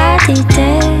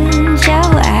어디든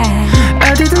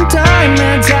좋아 어디든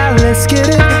떠나 다 let's get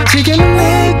it 지금은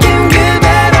느낌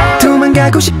그대로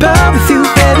도망가고 싶어 with you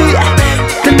baby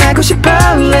떠나고 싶어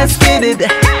let's get it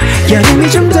여름이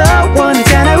좀 더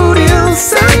원하잖아 우리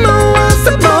summer once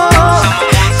more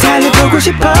달려보고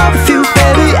싶어 with you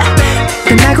baby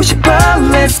떠나고 싶어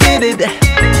let's get it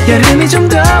여름이 좀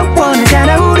더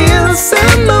원하잖아 우리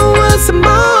summer once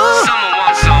more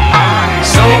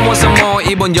Summer once more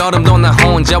이번 여름도 나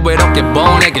혼자 외롭게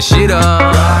보내기 싫어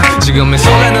지금의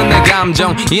설레는 내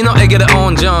감정 이 너에게를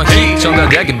온전히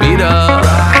전달되길 빌어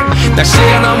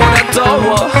날씨가 너무나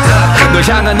더워 널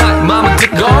향한 나의 맘은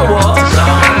뜨거워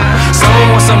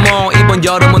Summer once more 이번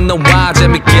여름은 너와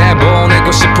재밌게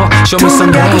보내고 싶어 Show me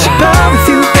some 도망가고 love 싶어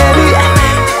with you baby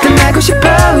떠나고 싶어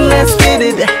let's get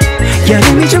it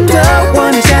여름이 좀 더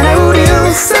원하잖아 우리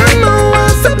summer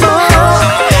once more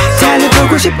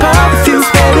달려보고 싶어 with you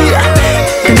baby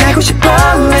떠나고 싶어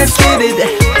let's get it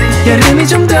여름이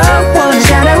좀 더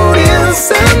원하잖아 우리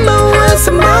summer once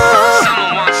more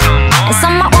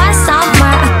summer one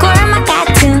summer 꿀맛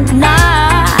같은 너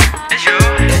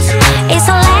이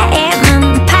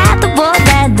설레임은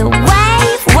파도보다도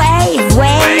wave wave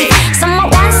wave summer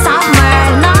one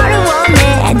summer 너를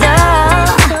원해도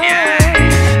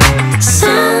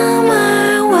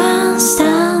summer one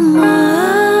summer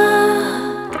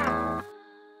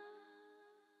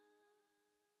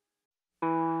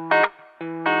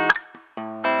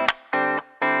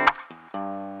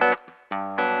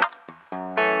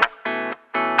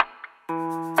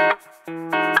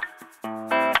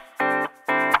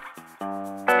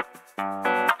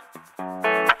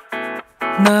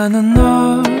나는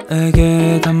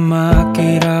너에게 다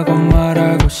맡기라고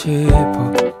말하고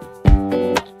싶어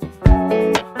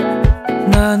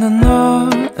나는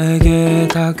너에게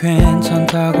다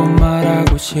괜찮다고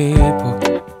말하고 싶어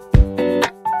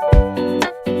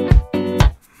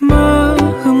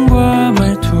마음과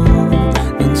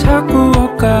말투는 자꾸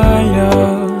엇갈려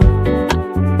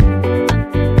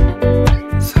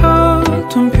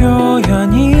서툰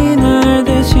표현이 날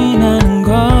대신하는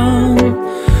건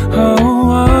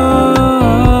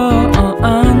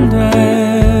안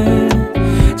돼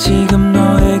지금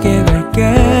너에게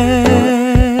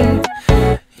갈게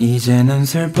이제는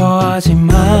슬퍼하지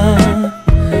마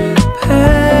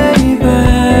baby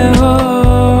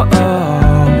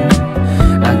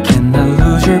I cannot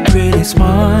lose your pretty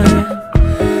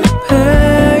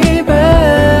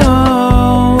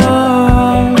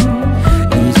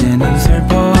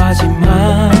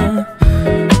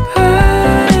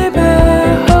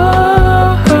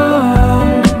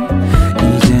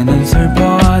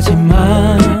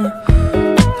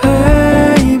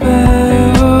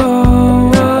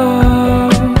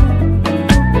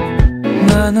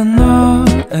나는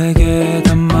너에게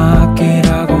다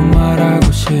맡기라고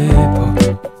말하고 싶어.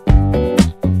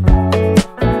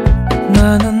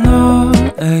 나는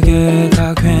너에게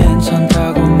다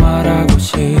괜찮다고 말하고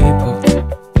싶어.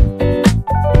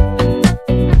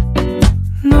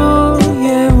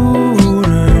 너의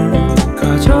우울을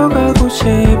가져가고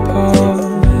싶어.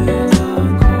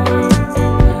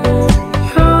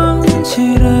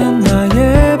 현실은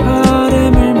나의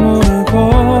바램을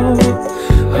모르고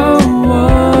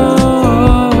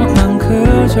난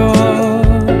그저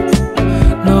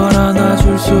널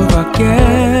안아줄 수밖에.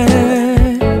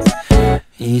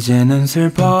 이제는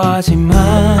슬퍼하지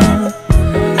마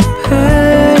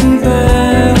baby.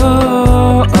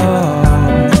 oh, oh.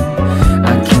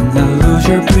 I cannot lose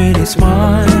your pretty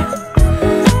smile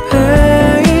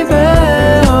baby.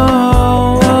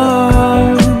 oh,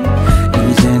 oh.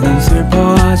 이제는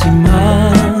슬퍼하지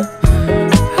마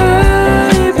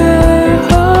baby.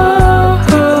 oh,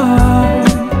 oh.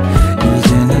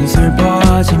 이제는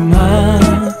슬퍼하지 마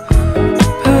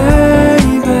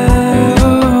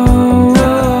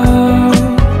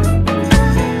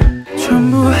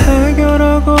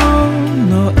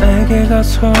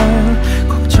가서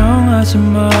걱정하지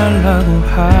말라고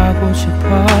하고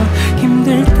싶어.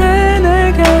 힘들 때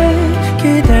내게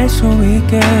기댈 수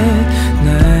있게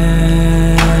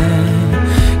내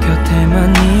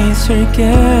곁에만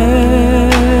있을게.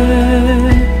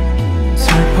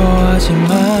 슬퍼하지 마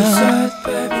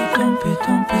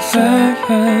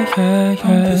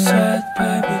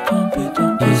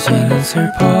이제는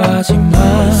슬퍼하지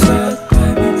마.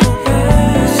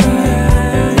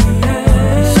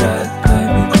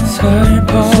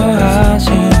 슬퍼하지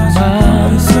마.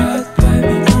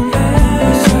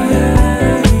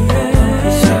 Don't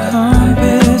be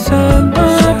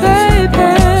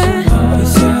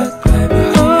sad, my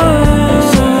baby.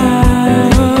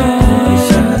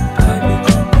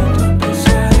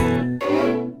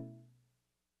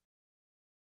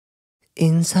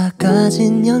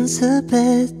 인사까진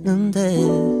연습했는데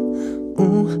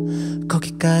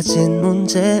거기까진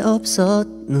문제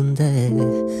없었는데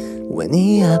왜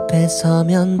네 앞에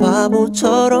서면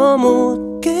바보처럼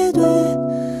웃게 돼.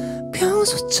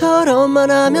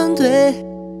 평소처럼만 하면 돼.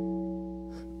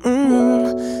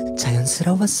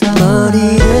 자연스러웠어.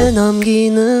 머리를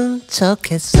넘기는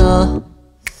척했어.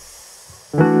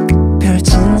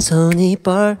 펼친 손이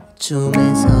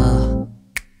뻘쭘해서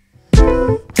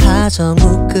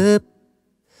하정우급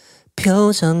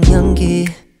표정 연기.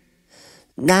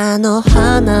 나 너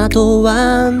하나도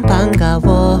안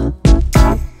반가워.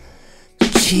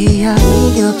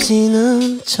 취향이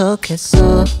겹치는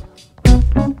척했어.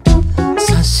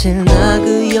 사실 나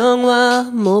그 영화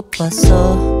못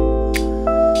봤어.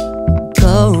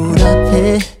 거울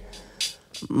앞에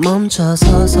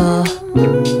멈춰서서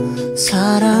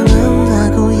사랑은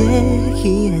하고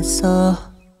얘기했어.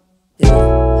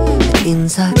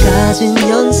 인사까진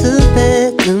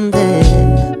연습했는데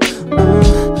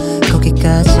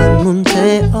거기까진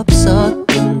문제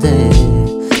없었는데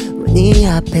네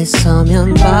앞에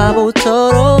서면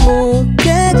바보처럼 웃게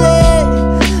돼.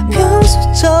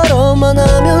 평소처럼만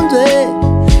하면 돼.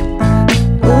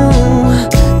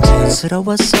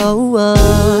 자연스러웠어.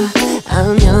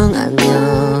 안녕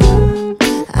안녕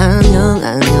안녕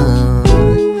안녕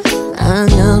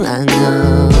안녕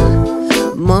안녕.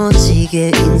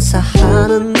 멋지게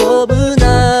인사하는 법은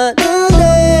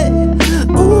아는데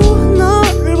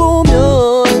널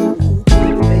보면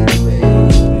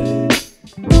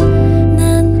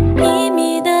난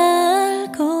이미 다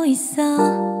알고 있어.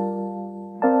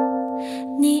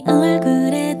 네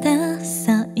얼굴에 다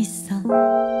써있어.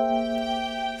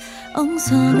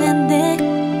 엉성한데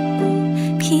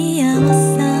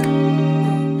귀여웠어.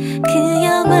 그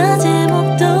영화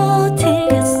제목도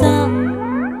틀렸어.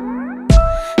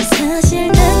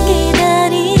 사실 난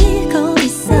기다리고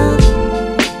있어.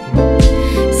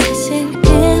 사실 꽤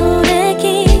오래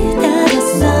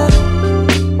기다렸어.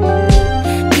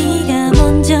 네가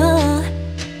먼저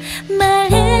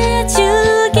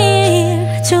말해주길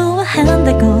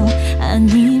좋아한다고.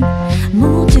 아님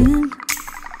모든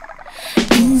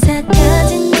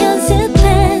인사까진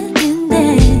연습했는데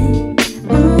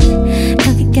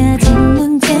거기까진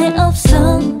문제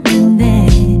없었는데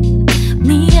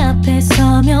네 앞에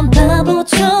서면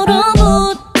바보처럼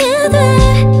웃게 돼.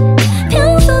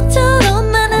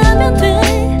 평소처럼만 하면 돼.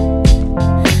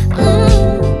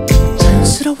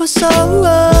 자연스러웠어.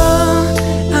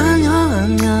 안녕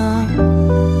안녕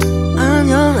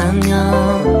안녕 안녕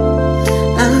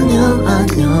안녕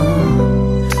안녕.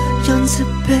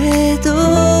 연습해도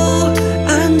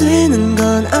안 되는 건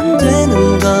안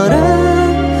되는 거라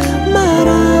말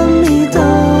안 믿어.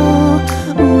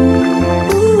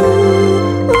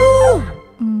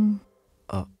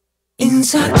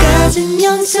 인사까진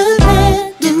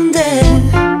연습했는데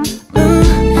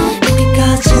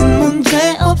여기까진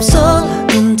문제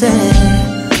없었는데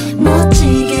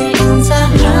멋지게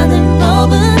인사하는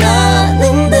법은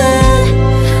아는데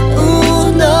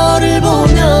너를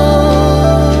보면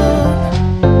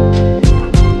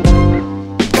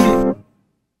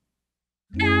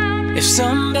If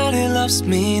somebody loves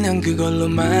me 난 그걸로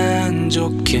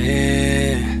만족해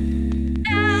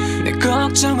내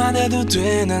걱정 안 해도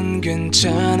돼 난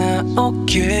괜찮아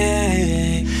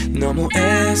okay 너무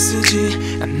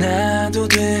애쓰지 않아도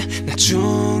돼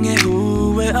나중에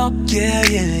후회 없게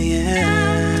yeah,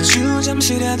 yeah. 아주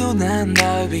잠시라도 난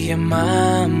날 위해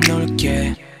맘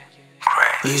놓을게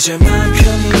이제 맘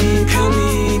편히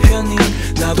편히 편히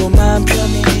나도 맘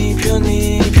편히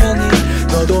편히 편히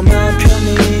너도 맘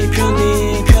편히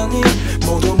편히 편히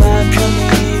모두 맘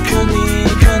편히 편히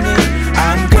편히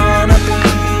I'm gonna be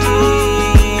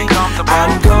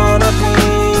I'm gonna be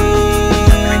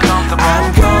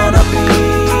I'm gonna be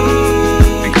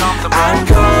I'm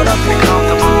gonna be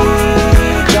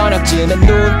저녁쯤엔 눈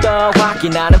떠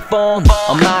확인하는 폰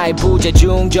엄마의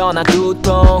부재중 전화 두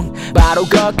통 바로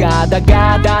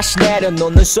걸까다가 다시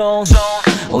내려놓는 손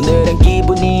오늘은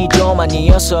기분이 좀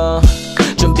아니어서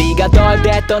준비가 덜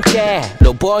됐던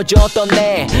채로 보여줬던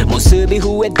내 모습이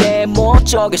후회돼 못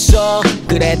어쩌겠어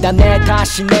그래 다 내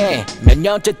탓이네 몇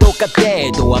년째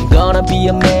똑같대 또 I'm gonna be a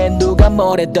man 누가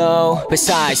뭐래도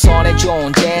회사에서 내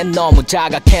존재 너무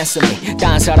자각했으니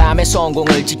딴 사람의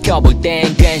성공을 지켜볼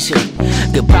땐 괜시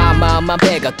급한 마음만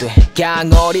배가 돼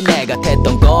그냥 어린애가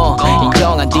됐던 거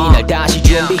인정한 뒤 날 다시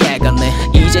준비해갔네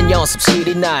이젠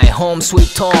연습실이 나의 home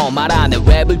sweet home 말 안에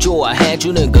랩을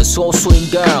좋아해주는 건 소수인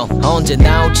girl 언제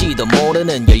나올지도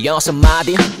모르는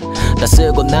 16마디 다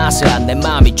쓰고 나서야 내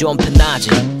맘이 좀 편하지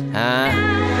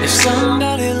If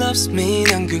somebody loves me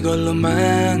난 그걸로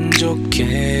만족해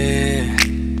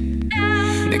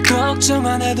내 걱정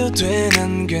안 해도 돼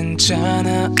난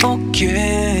괜찮아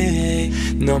okay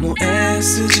너무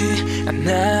애쓰지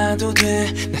않아도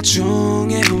돼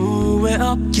나중에 후회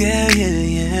없게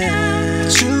yeah, yeah.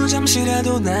 아주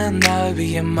잠시라도 난 날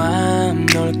위해 맘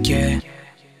놓을게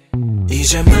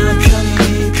이제 맘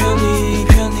편히 편히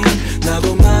편히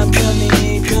나도 맘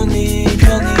편히 편히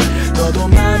편히 너도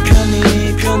맘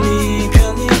편히 편히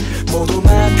편히 모두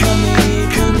맘 편히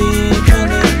편히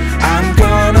편히 I'm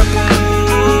gonna be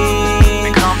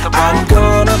I'm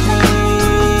gonna be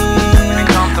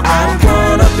I'm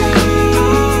gonna be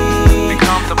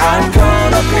I'm gonna be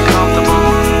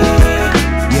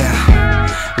Yeah,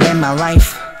 live my life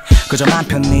그저 맘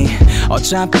편히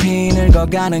어차피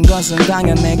늙어가는 것은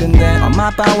당연해 근데 엄마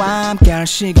아빠와 함께 할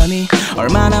시간이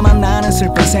얼마나 많나는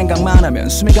슬픈 생각만 하면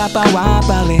숨이 가빠와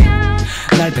빨리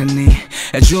날 편히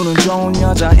해주는 좋은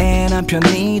여자애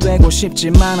남편이 되고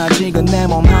싶지만 아직은 내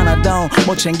몸 하나도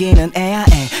못 챙기는 애야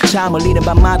애 잠을 이른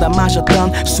밤마다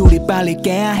마셨던 술이 빨리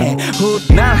깨야 해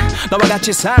훗날 너와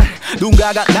같이 살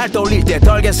누군가가 날 떠올릴 때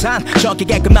덜 계산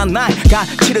적기게끔 난 날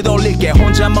가치를 돌릴게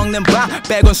혼자 먹는 밥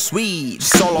빼곤 sweet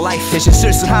solo life 대신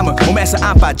쓸쓸함은 몸에서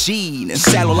안 빠지는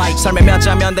셀룰라이트 삶의 몇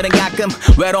장면들은 가끔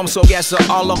외로움 속에서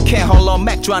얼룩해 홀로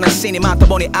맥주하는 씬이 많다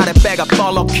보니 아랫배가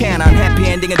뻘록해 난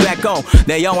해피엔딩이 됐고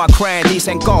내 영화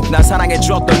크레딧엔 꼭 날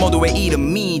사랑해줬던 모두의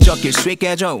이름이 적힐 수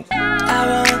있게 해줘 I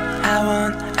want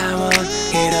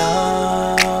it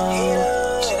all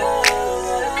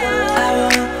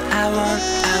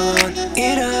I want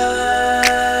it all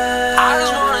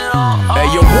Hey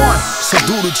you want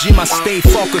서두르지마 stay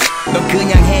focused 넌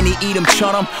그냥 해 네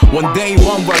이름처럼 one day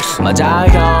one verse 맞아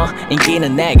형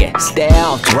인기는 내게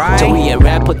stealth right. 저 위에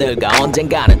래퍼들과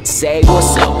언젠가는 say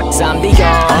what's up 3D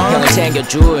형 형을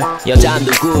챙겨줄 여자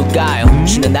누굴까요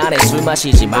쉬는 날에 술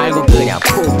마시지 말고 그냥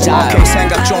푹 자요 okay,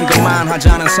 생각 좀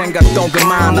그만하자는 생각도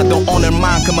그만 나도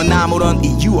오늘만큼은 아무런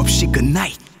이유 없이 good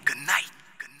night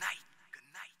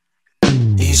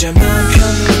이제 맘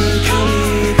편히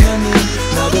편히 편히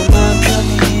나도 맘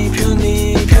편히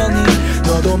편히 편히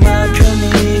너도 맘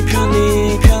편히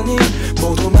편히 편히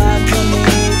모두 맘 편히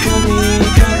편히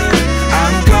편히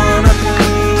I'm gonna be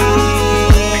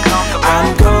I'm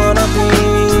gonna be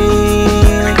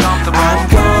I'm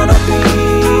gonna be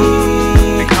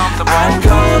I'm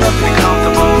gonna be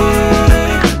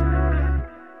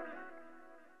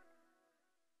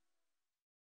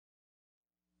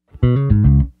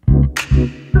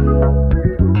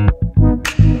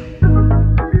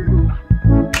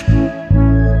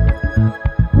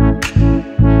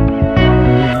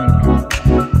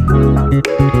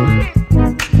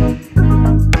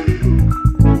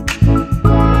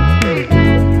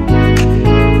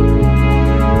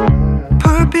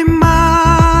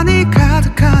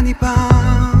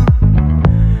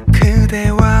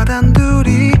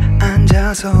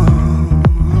방에서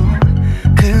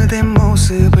그대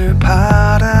모습을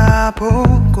바라보고만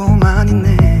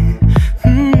있네.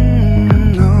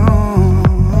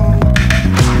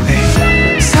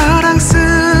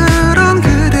 사랑스런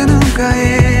그대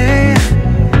눈가에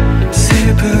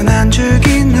슬픈 한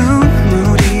줄기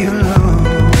눈물이 흘러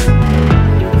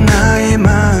나의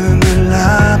마음을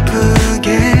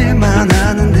아프게만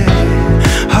하는데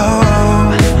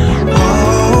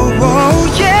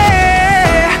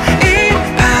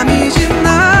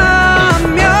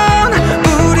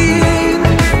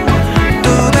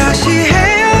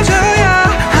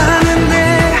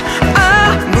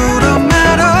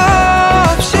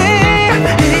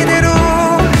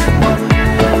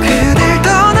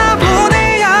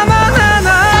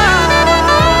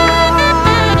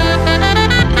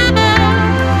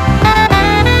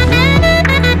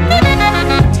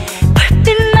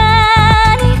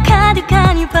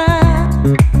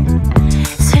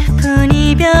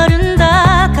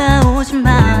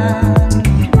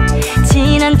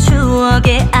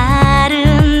추억의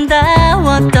아름다웠던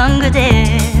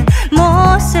그대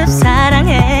모습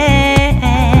사랑해.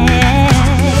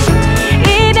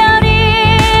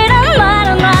 이별이란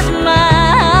말은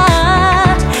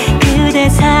하지마. 그대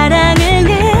사랑을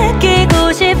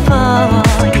느끼고 싶어.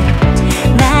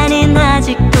 나는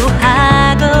아직도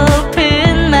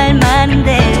하고픈 말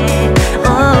많은데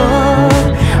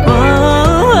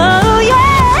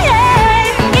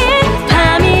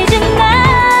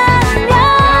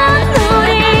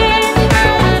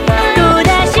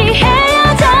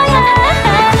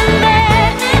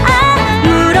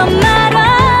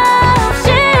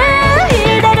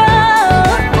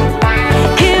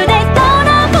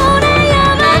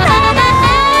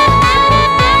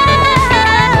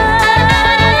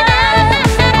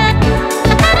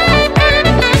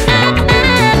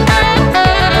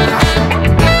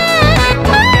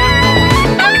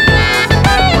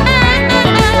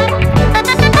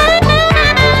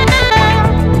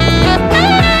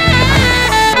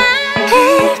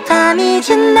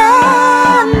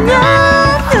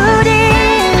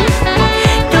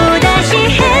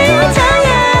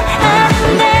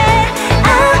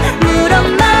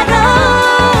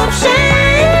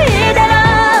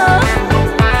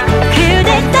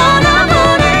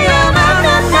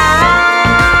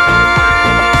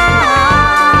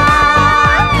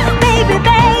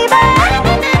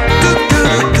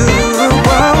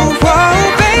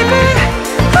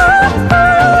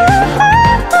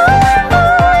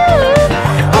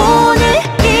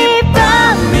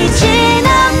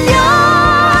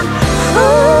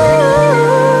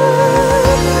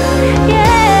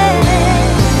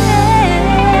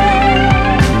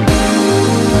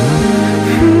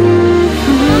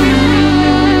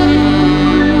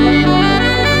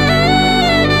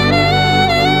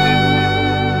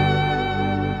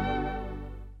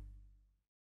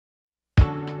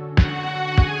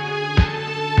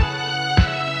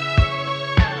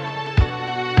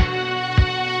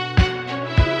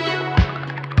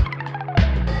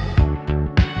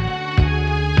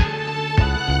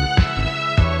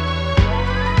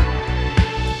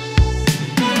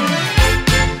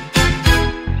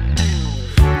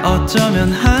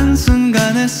어쩌면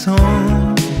한순간의 손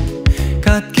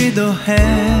같기도 해.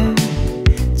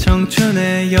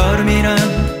 청춘의 여름이란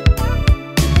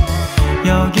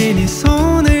여기 네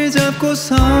손을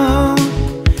잡고서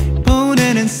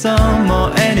보내는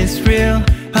summer and it's real.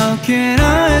 How can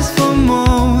I ask for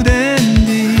more than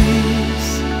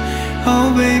this?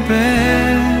 Oh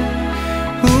baby,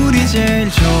 우리 제일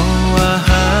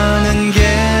좋아하는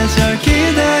계절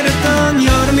기다렸던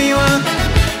여름이 와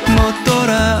못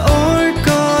돌아올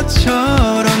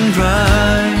것처럼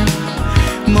dry.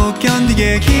 못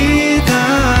견디게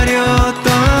기다렸던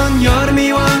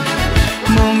여름이 와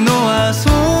목 놓아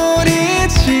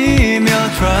소리치며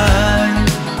dry.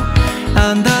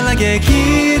 안달나게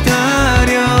기다렸던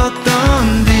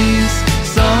this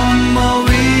summer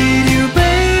with you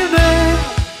baby.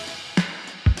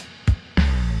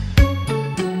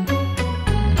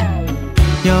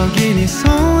 여기 네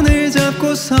손을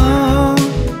잡고서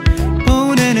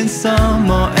보내는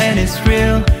summer and it's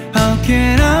real. How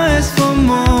can I ask for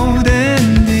more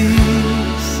than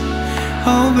this?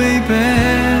 Oh baby,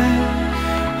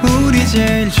 우리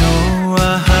제일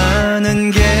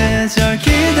좋아하는 계절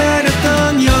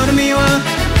기다렸던 여름이 와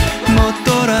못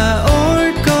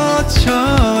돌아올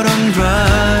것처럼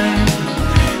dry.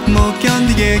 못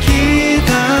견디게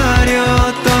기다렸던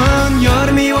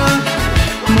여름이 와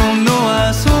목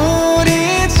놓아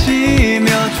소리치며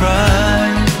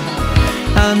dry.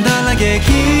 안달나게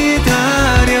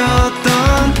기다렸던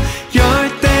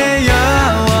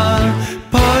열대야와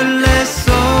벌레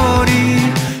소리.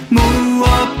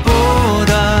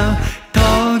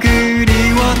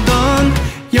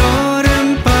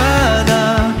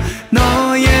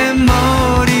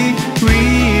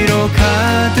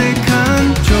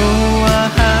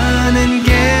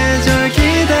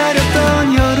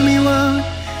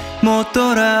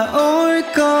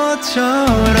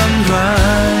 바다처럼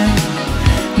dry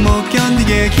못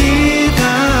견디게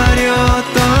기다렸던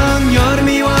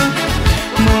여름이 와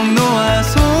목 놓아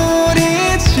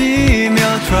소리치며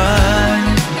dry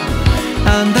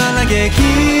안 달라게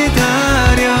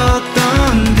기다렸던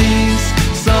this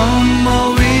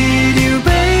summer with you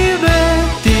baby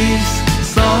this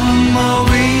summer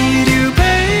with you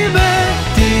baby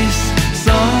this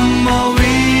summer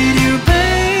with you baby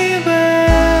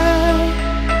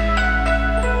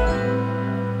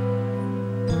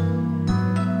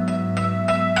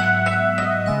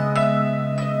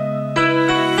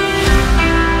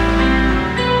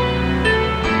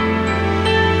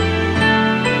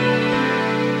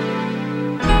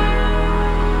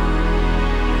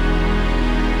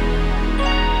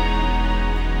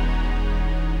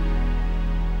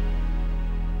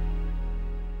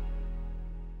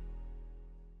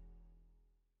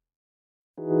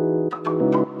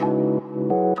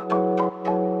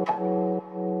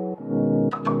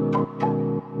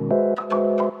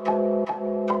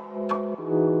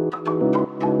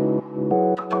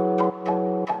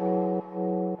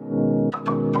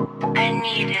I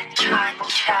need a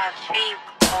cha-cha beat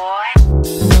boy.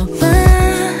 너와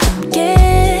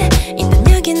함께 있는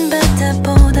여긴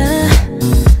바다보다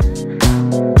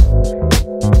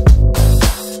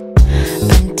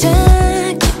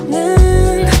반짝이는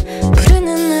부르는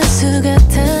나수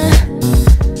같아.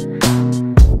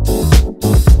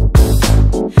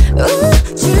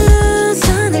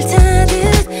 우주선을 타듯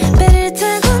배를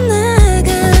타고 나가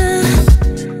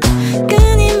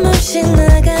끊임없이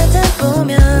나가다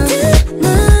보면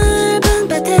넓은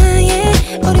바다에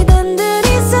우리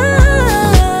단둘이서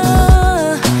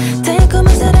달콤한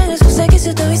사랑을 속삭일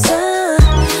수도 있어.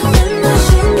 눈부신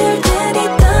별들이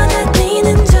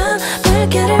떠다니는 저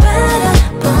물결을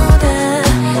바라보다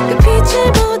그 빛을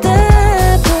보다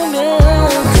보면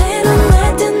때론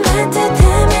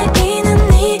따뜻함에 있는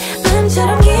네 맘처럼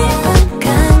깊은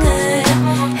강을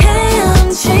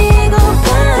헤엄치고 봐.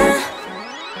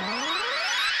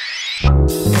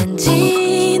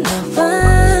 단지 너와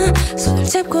손을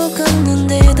잡고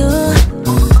걷는데도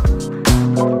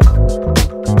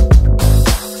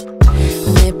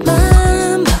내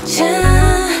맘 벅차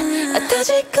터질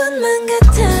것만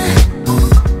같아.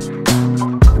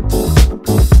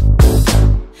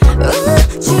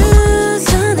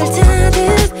 우주선을 타듯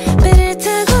배를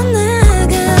타고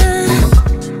나가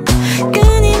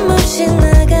끊임없이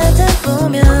나가다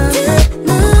보면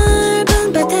넓은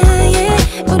바다에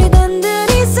우리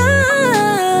단둘이서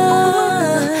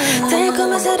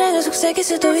달콤한 사랑을 속삭일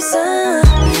수도 있어.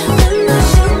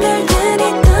 눈부신 별들이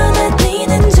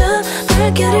떠다니는 저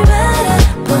물결을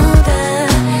바라보다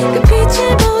그 빛을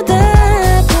보다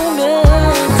보면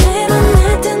때론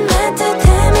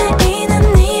따뜻함에 있는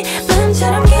네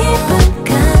맘처럼 깊은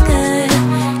강을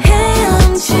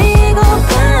헤엄치고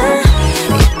봐.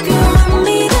 If you want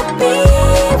me to be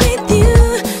with you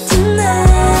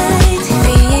tonight,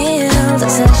 feel the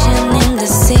sunshine in the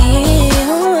sea.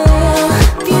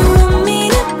 If you want me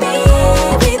to be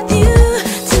with you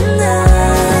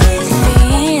tonight,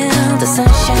 feel the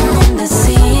sunshine in the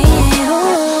sea.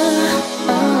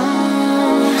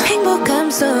 행복함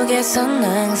속에선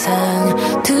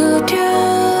항상 두려워져.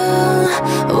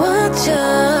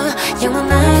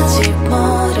 영원할지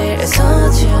모를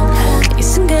소중한 이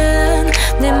순간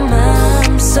내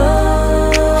마음속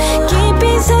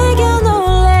깊이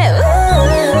새겨놓을래.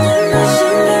 눈부신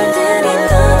별들이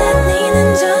떠다니는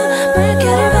저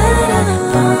물결을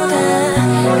바라보다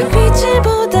그 빛을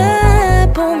보다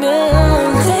보면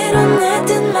때론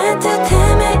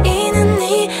따뜻함에 있는 네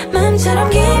맘처럼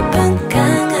깊은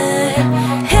강을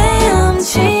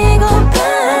헤엄치고 봐.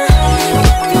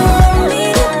 If you want me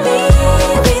to be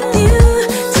with you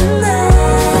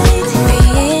tonight,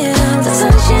 feel the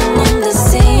sunshine in the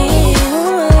sea.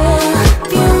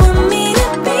 If you want me to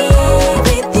be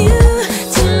with you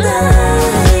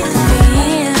tonight,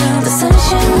 feel the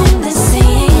sunshine in the sea.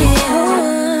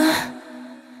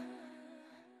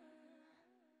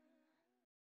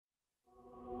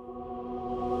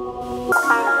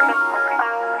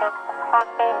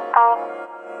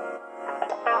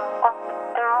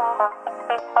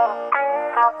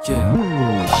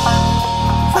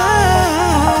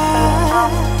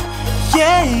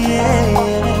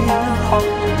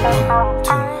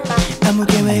 아무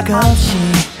계획 없이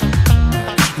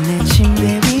내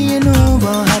침대 위에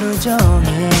누워 하루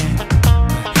종일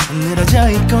늘어져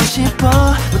있고 싶어.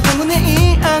 어떤 건내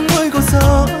이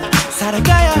악물고서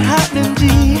살아가야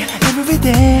하는지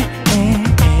everyday.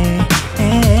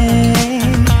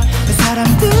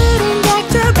 사람들은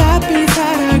각자 바삐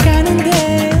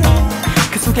살아가는데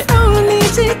그 속에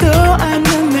어울리지도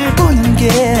않는 날 보는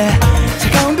게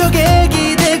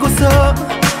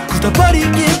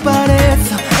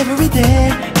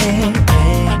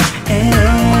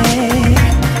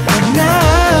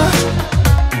Now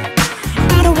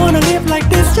I don't wanna live like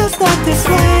this, just not this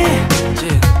way.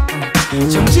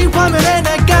 정지 화면에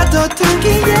내가 더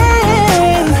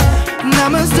두기엔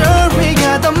남은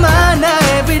스토리가 더 많아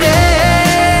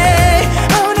everyday.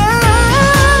 Oh no.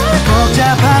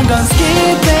 복잡한 건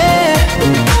skip해.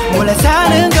 몰래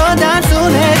사는 건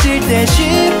단순해질 때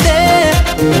쉽대.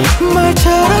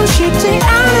 말처럼 쉽지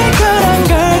않을 거란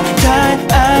걸 잘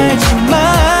알지만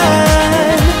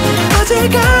어제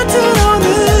같은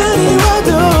오늘이 와도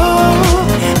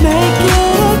Make it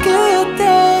a good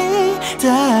day,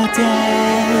 that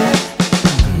day.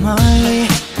 멀리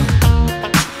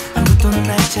아무도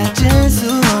날 찾을 수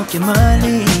없게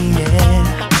멀리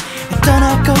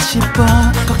떠나고 싶어.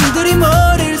 걱정들이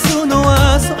머리를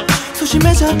수놓아서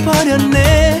소심해져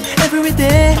버렸네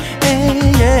everyday.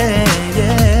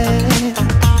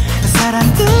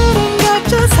 사람들은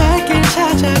각자 살 길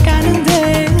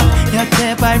찾아가는데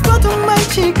여태 발버둥만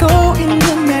치고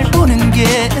있는 날 보는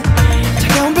게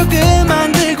차가운 벽을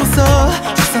만들고서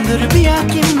시선들을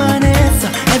피하기만 했어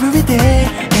everyday.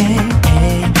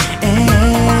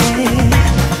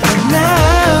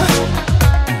 Now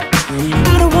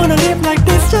I don't wanna live like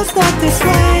this, just not this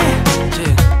way.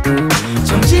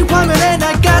 정지 화면에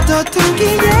나가 더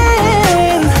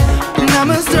두기엔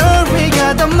남은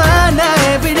스토리가 더 많아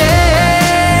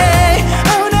everyday.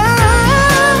 Oh no.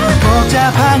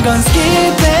 복잡한 건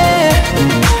skip해.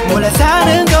 몰래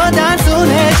사는 건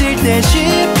단순해질 때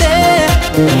쉽대.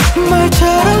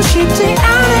 말처럼 쉽지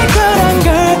않을 거란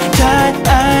걸 잘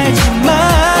알지만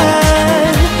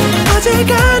어제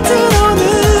같은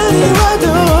오늘이 와도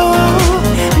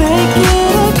Make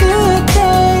it a good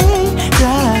day,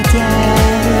 that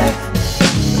day.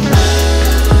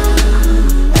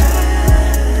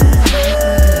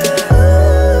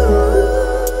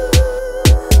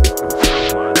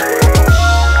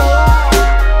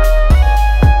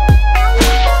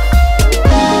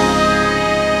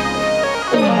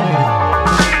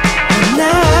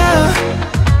 Now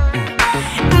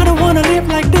I don't wanna live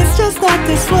like this, just not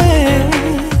this way.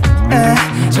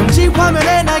 정지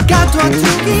화면에 나가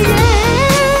둬두기에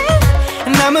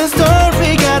남은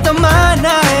스토리가 더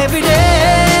많아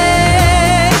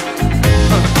everyday.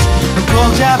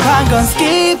 복잡한 건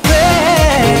skip해.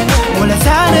 몰래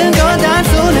사는 건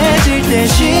단순해질 때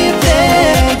쉽대.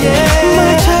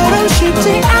 말처럼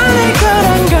쉽지 않을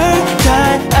거란 걸 잘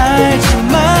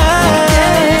알지만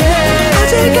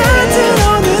어제 같은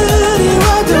오늘이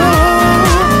와도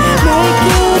Make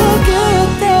it a good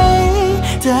day,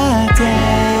 that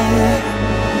day.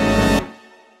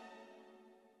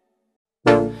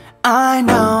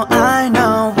 I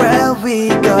know where we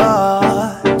go.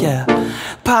 Yeah.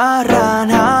 파란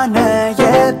하늘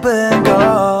예쁜 곳.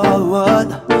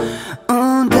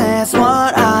 That's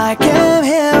what I came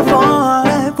here for.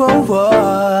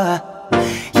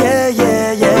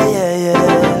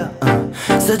 Yeah.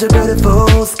 Such a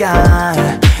beautiful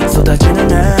sky. 쏟아지는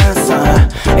햇살.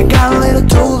 And got a little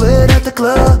too lit at the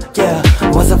club. Yeah.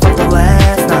 What's up for the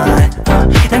last night?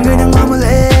 난 그냥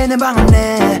머물래 내 방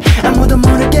안에 아무도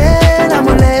모르게 나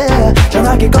몰래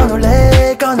전화기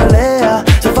꺼놓을래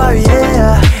So far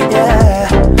yeah.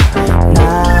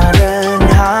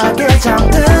 나른하게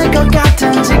잠들 것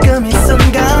같은 지금 이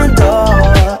순간도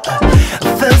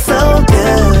Feel so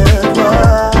good.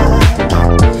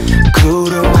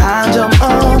 구름 한 점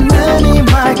없는 이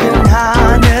맑은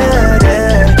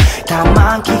하늘을 다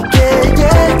만끽해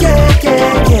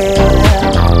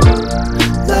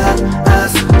Let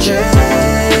us chase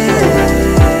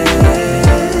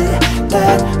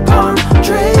that palm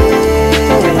tree.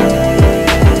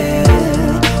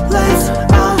 Let's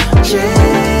all chase.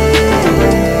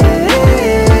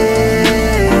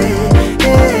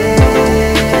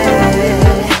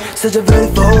 Such a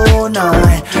beautiful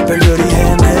night. 별들이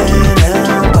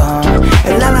헤매는 밤.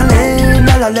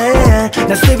 랄랄레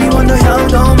나 Stevie Wonder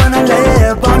형도만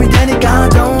할래. 밤이 되니까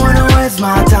don't wanna waste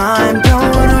my time.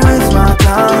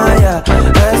 Yeah.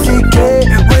 SEK,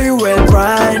 where you at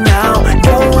right now?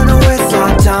 Don't wanna waste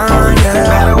my time. Yeah.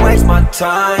 Better waste my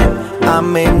time.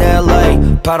 I'm in LA,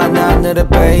 파란 하늘의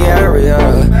Bay Area.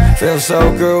 Feel so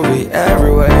groovy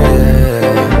everywhere.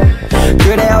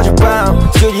 그래 어젯밤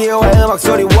스튜디오의 음악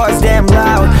소리 was damn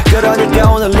loud. 그러니까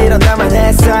오늘 일어나면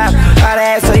했어.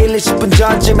 아래에서 1-20분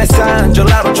전쯤에 산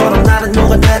졸라로처럼 나는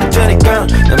녹아내릴 테니까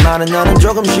나만은 너는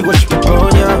조금 쉬고 싶을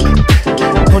뿐이야.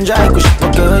 혼자 있고 싶어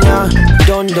그냥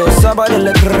돈도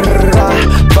써버릴래 브르르라.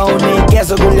 폰이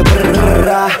계속 울려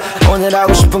브르르라. 오늘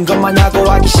하고 싶은 것만 하고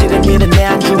하기 싫은 일은 내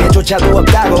안중에조차도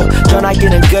없다고.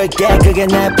 전화기는 끌게 그게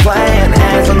내 plan.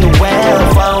 Hands on the wheel,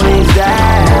 phone is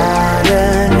that.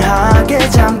 나른하게 게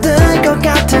잠든 것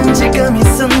같은 지금 이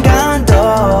순간도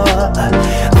I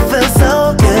feel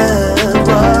so good.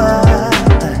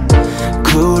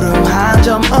 구름 한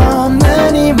점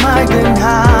없는 이 맑은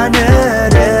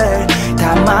하늘을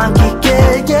다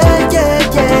만끽해 yeah, yeah,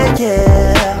 yeah,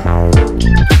 yeah.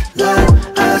 Let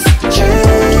us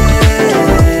dream.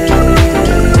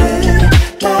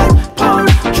 Let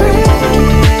poetry.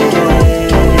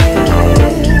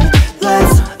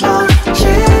 Let's all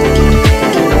dream.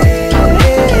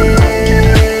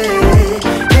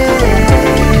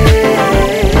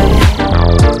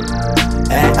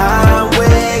 And I'm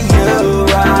with you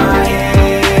right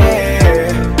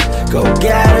here. Go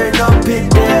get her 높이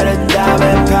뜨는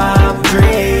밤의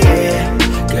밤tree.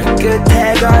 그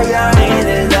끝에 걸려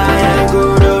있는 하얀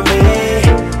구름이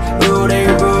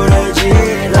우릴 부르지.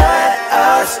 Let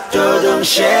us do them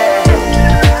shit.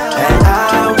 And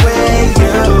I'm with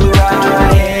you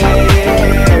right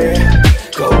here.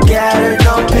 Go get her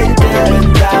높이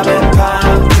뜨는 밤의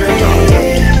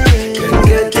밤tree. 그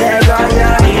끝에 걸려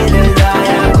있는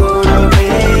하얀 구름이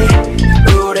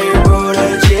우릴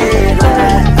부르지.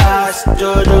 Let us do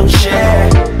them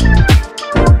shit.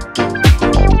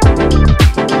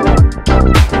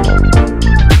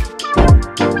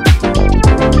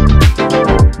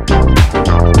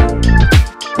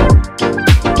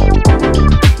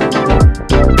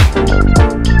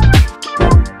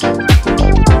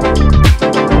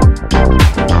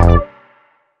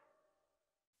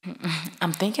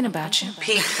 I'm thinking about you.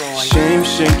 Shame,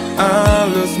 shame, I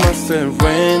lose myself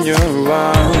when you're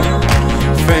around.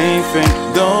 Fame,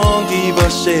 fame, don't give a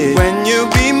shit when you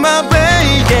be my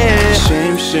baby.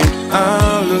 Shame, shame,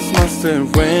 I lose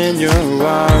myself when you're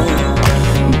around.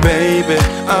 Baby,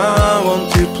 I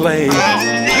want to play.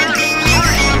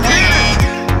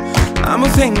 아무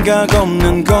생각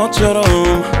없는 것처럼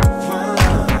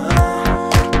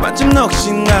마침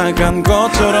넋이 나간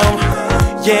것처럼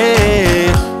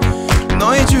yeah.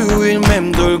 너의 주위를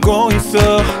맴돌고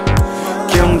있어.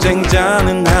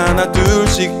 경쟁자는 하나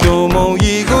둘씩 또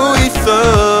모이고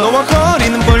있어. 너와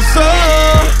거리는 벌써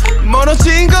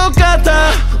멀어진 것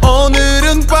같아.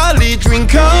 오늘은 빨리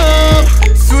drink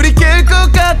up. 술이 깰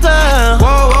것 같아.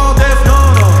 Whoa, that's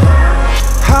no no.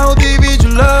 How deep is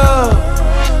your love?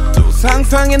 또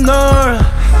상상해 널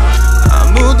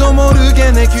아무도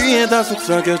모르게 내 귀에다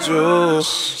속삭여줘.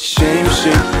 Shame,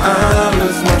 shame, I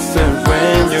lose myself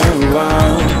when you're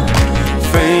around.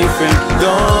 Fame, fame,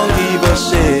 don't give a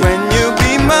shit when you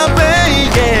be my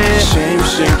baby. Shame,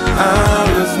 shame, I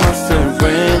lose myself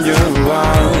when you're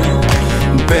around.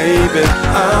 Baby,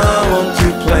 I want to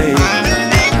play.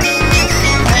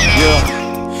 Yeah.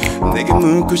 내게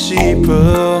묻고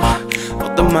싶어.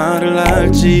 어떤 말을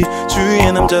할지.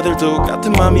 주위의 남자들도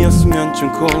같은 맘이었으면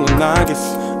좀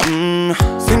곤란하겠어.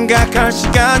 생각할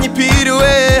시간이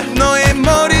필요해. 너의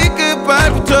머리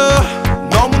끝발부터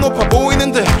너무 높아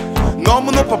보이는데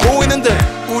너무 높아 보이는데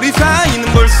우리 사이는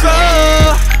벌써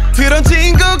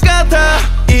틀어진 것 같아.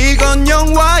 이건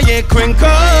영화의 crank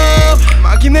up.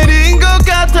 막이 내린 것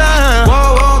같아.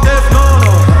 Whoa, that's no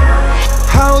no.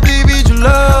 How deep is your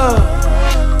love?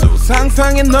 또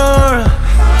상상해 널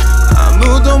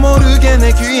아무도 모르게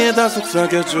내 귀에다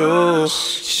속삭여줘.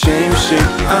 Shame, shame,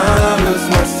 I lose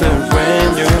myself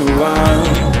when you're around.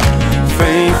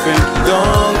 Fame, fame,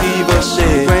 don't give a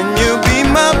shit when you be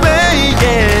my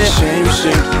baby. Shame,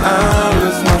 shame, I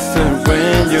lose myself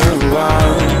when you're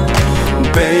around.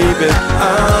 Baby,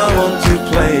 I want to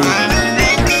play.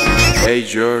 Hey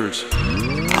George,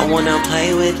 I wanna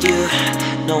play with you.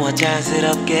 너와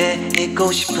자연스럽게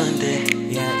있고 싶은데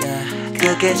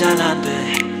그게 잘 안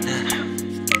돼.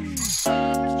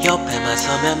 옆에만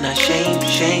서면 난 shame,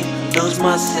 shame, lose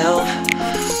myself.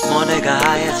 모래가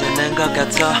하얘지는 것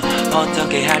같아.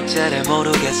 어떻게 할지를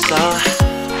모르겠어.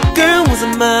 Girl,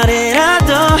 무슨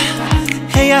말이라도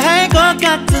해야 할 것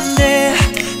같은데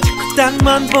자꾸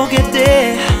땅만 보게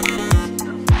돼.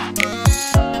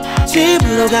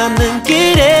 집으로 가는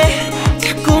길에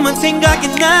자꾸만 생각이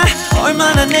나.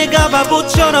 얼마나 내가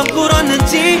바보처럼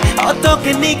굴었는지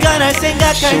어떻게 네가 날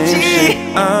생각할지. shame,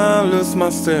 shame, I lose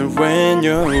myself when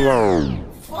you're around.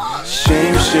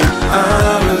 Shame, shame,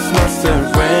 I lose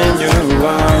myself when you're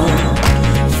around.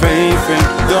 Fame, fame,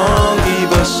 don't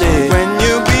give a shit when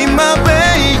you be my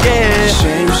baby.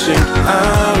 Shame, shame,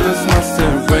 I lose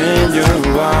myself when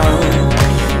you're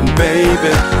around.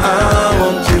 Baby, I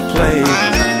want to play.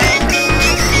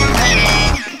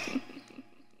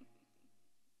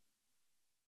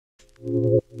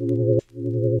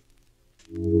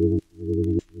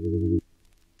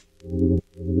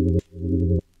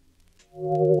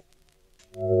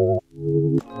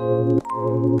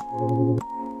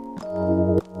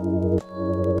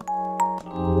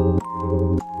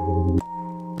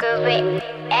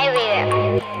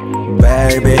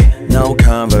 Baby, no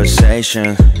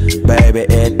conversation. Baby,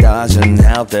 it doesn't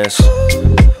help this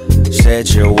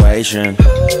situation.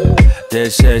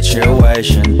 This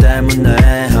situation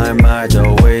때문에 할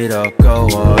말도 이렇고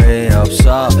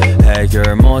어이없어.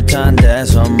 해결 못한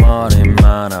데서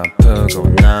머리만 아프고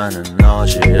나는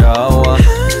어지러워.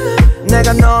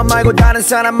 내가 너 말고 다른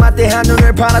사람한테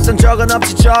한눈을 팔았던 적은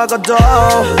없지 적어도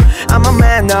I'm a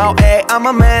man now, ay, I'm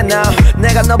a man now.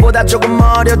 내가 너보다 조금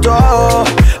어려도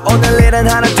오늘 일은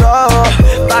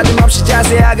하나도 빠짐없이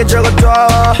자세하게 적어도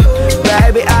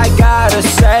Baby, I gotta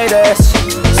say this,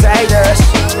 ay.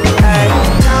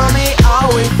 Tell me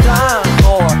are we done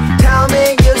or tell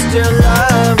me you still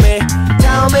love me.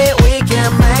 Tell me we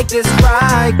can make this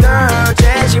right, girl.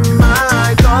 재지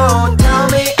말고 tell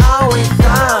me are we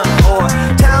done or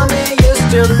tell me you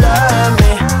still love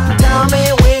me. Tell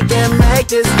me we can make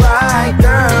this right,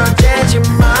 girl. 재지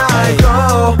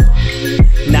말고.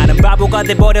 나는 바보가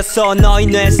돼버렸어. 너의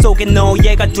뇌 속에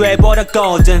노예가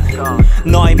돼버렸거든.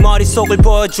 너의 머릿속을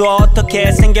보여줘.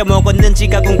 어떻게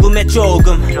생겨먹었는지가 궁금해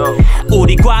조금.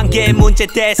 우리 관계의 문제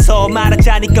돼서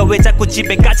말하자니까 왜 자꾸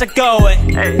집에 가자고 해.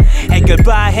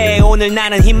 해결봐해. 오늘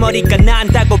나는 흰머리가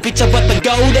난다고 비춰봤던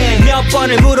거래. 몇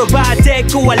번을 물어봐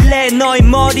대꾸할래. 너의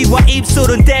머리와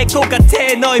입술은 대꾸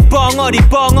같아. 너의 벙어리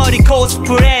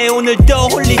코스프레. 오늘도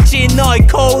홀리지 너의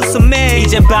코스메.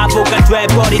 이젠 바보가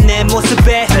돼버린 내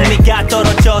모습에 흥미가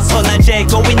떨어져서 날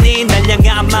재고 있니. 날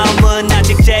향한 마음은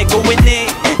아직 재고 있니.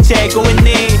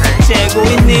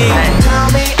 Tell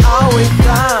me are we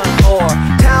done or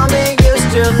tell me you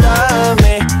still love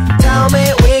me. Tell me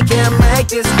we can make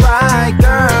this right,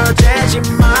 girl. 재지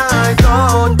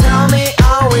말고. Tell me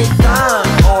are we done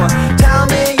or tell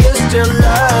me you still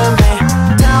love me.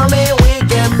 Tell me we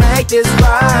can make this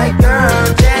right,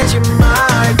 girl. 재지 말고.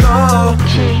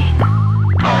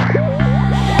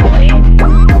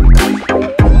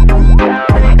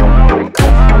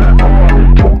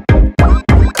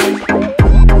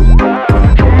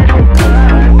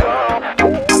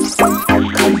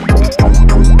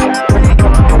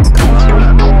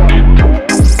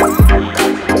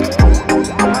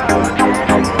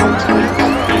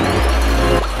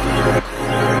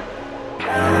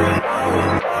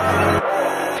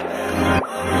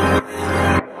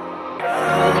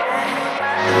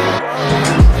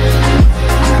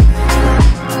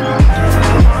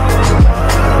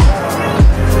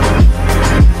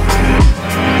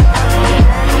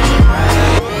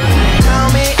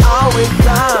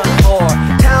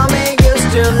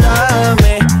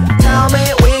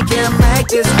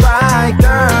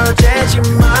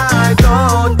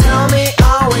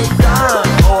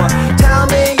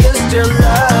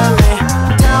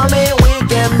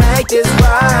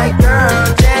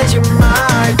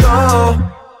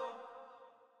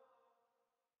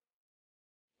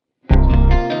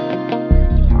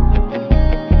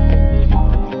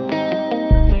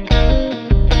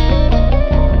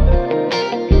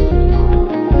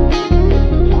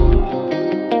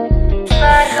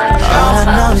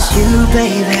 You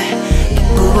baby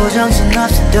바쁘고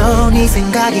정신없어도 네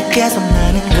생각이 계속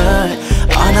나는 걸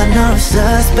All I know is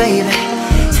us baby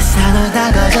세상을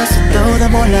다 가졌어도 다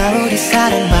몰라 우리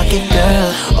사랑밖에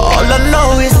girl All I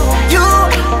know is you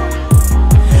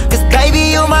Cause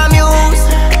baby you're my muse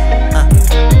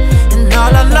And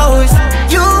all I know is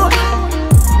you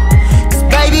Cause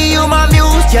baby you're my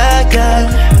muse yeah girl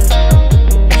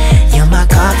You're my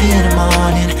coffee in the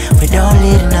morning with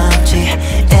only the night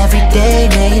Every day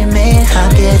매일매일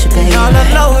함께해줘 baby All I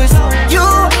know is you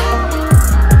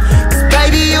Cause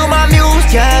baby you're my muse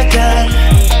yeah yeah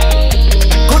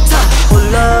고타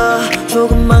홀라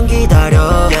조금만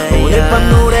기다려 오늘 밤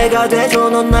노래가 돼줘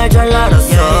넌 날 잘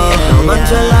알았어 너만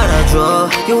잘 알아줘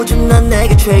요즘 난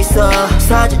내게 죄 있어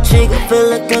사진 찍은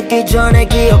feeling 끊기 전에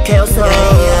기억해왔어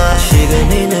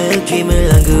지금 이 느낌을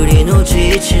난 그린 후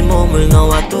지친 몸을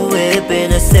너와 또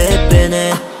whipping and sipping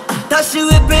it 다시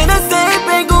whipping and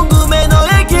sipping 궁금해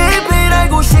너의 깊이를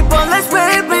알고 싶어 Let's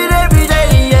whip it every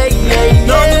day yeah, yeah.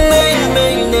 너는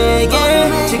매일매일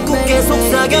내게 짓궂게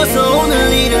속삭여서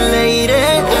오늘 일을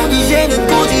내일에 이제는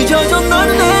꾸짖어져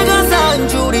너는 내가 산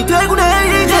줄이 되고 내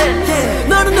이제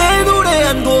너는 내 노래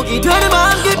한 곡이 되는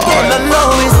맘 깊게 All I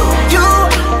know is you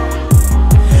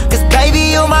Cause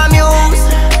baby you're my muse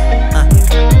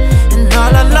And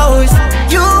all I know is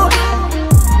you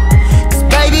Cause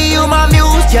baby you're my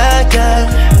muse yeah yeah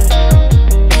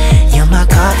You're my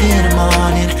coffee in the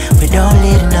morning with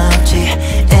only the night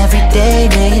Every day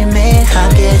매일매일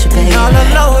함께해줘 baby All I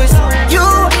know is you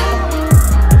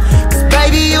Cause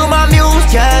baby you're my muse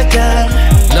yeah yeah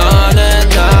너는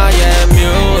나의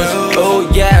muse Oh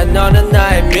yeah 너는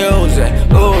나의 music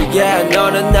Oh yeah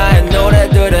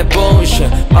question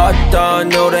어떤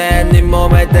노래 네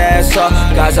몸에 대해서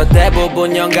가사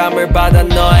대부분 영감을 받아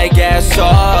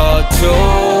너에게서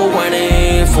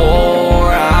 24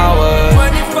 hours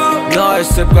너의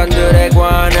습관들에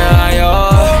관하여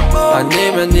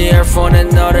아니면 네 이어폰에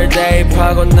너를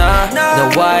대입하거나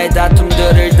너와의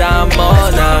다툼들을 담아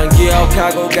난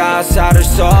기억하고 가사를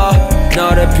써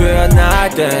너를 표현할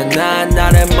때 난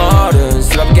나를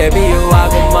모른스럽게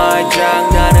비유하고 많이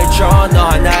장난을 쳐 너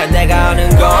하나에 내가 하는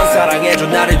건 사랑해줘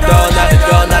나를 더 나를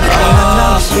더 나를 더 All I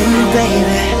know is you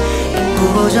baby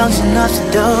바쁘고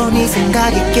정신없어도 네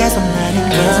생각이 계속 나는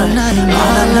걸 All I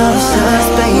know is us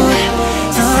baby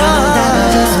세상은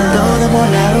달라졌어도 너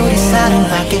몰라 우리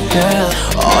사랑밖에 girl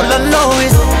All I know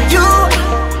is you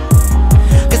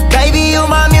Cause baby you're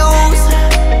my muse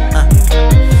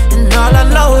And all I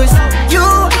know is you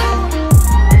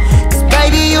Cause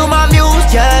baby you're my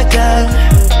muse yeah yeah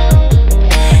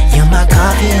You're my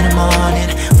coffee in the morning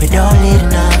with all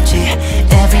일은 없지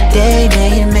Every day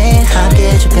매일매일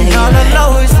함께해줘 baby And all I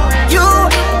know is you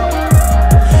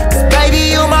Cause baby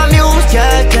you're my muse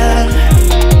yeah yeah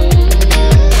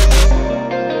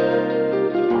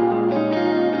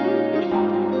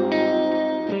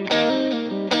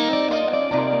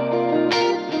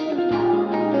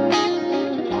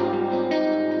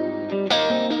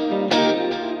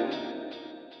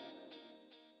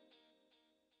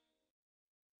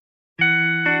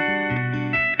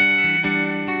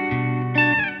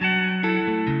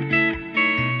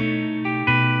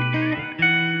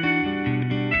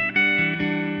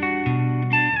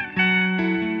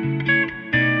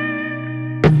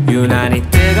유난히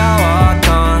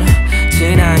뜨거웠던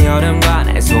지난 여름과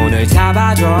내 손을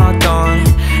잡아줬던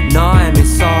너의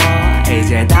미소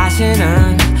이제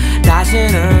다시는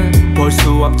볼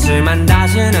수 없지만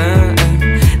다시는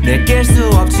느낄 수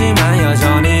없지만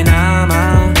여전히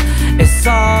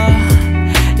남아있어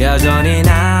여전히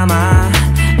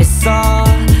남아있어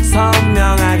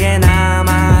선명하게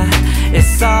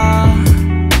남아있어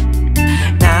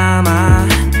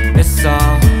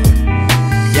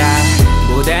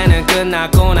무대는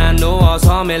끝났고 난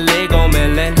누워서 밀리고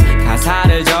밀린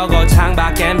가사를 적어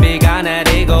창밖엔 비가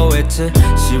내리고 있지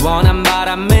시원한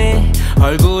바람이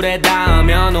얼굴에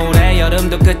닿으면 올해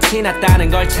여름도 끝이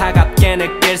났다는 걸 차갑게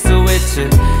느낄 수 있지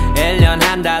 1년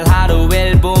한 달 하루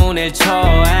 1분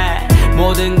 1초에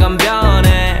모든 건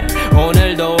변해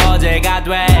오늘도 어제가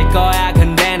될 거야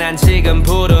근데 난 지금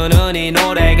부르는 이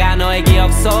노래가 너의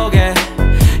기억 속에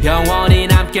영원히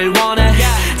남길 원해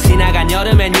지나간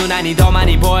여름엔 유난히 더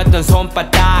많이 보였던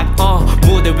손바닥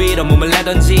무대 위로 몸을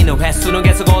내던지는 횟수는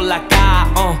계속 올라가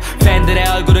팬들의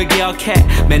얼굴을 기억해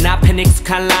맨 앞엔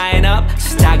익숙한 라인업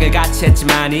시작을 같이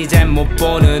했지만 이젠 못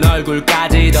보는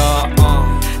얼굴까지도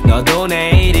너도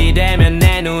내일이 되면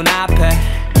내 눈앞에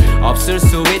없을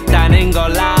수 있다는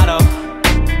걸 알아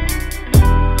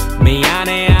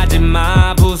미안해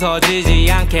하지마 부서지지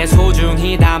않게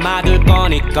소중히 담아둘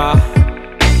거니까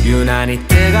유난히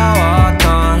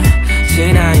뜨거웠던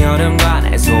지난 여름과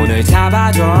내 손을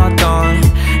잡아줬던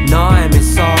너의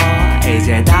미소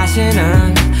이제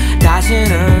다시는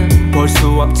볼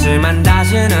수 없지만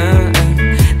다시는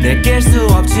느낄 수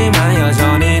없지만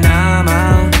여전히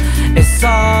남아있어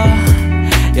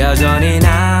여전히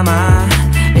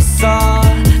남아있어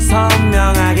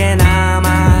선명하게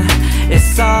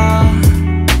남아있어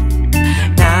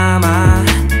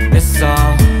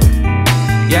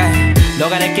yeah.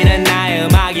 너가 느끼는 나의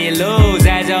음악이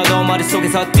루즈해져도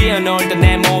머릿속에서 뛰어놀던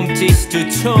내 몸짓이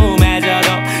주춤해져도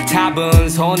잡은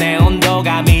손의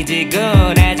온도가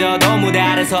미지근해져도 무대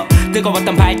아래서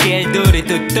뜨거웠던 발길들이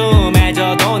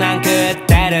뜨끔해져도 난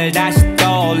그때를 다시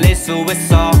떠올릴 수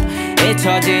있어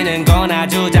잊혀지는 건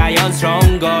아주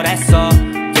자연스러운 거랬어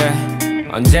yeah.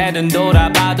 언제든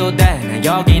돌아봐도 돼 난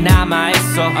여기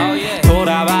남아있어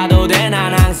돌아봐도 돼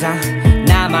난 항상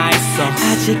남아있어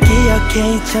아직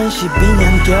기억해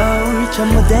 2012년 겨울 첫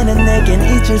무대는 내겐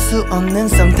잊을 수 없는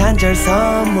성탄절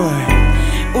선물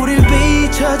우릴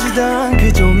비춰주던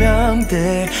그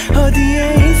조명들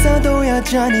어디에 있어도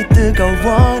여전히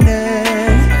뜨거워는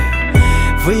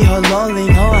We are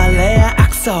rolling 호알레아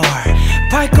악설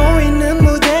밟고 있는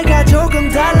무대가 조금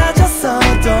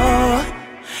달라졌어도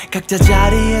각자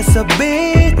자리에서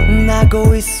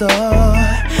빛나고 있어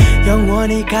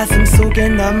영원히 가슴 속에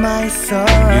남아있어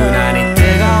유난히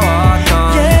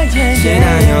뜨거웠던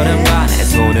지난 여름과 내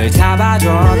손을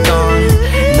잡아줬던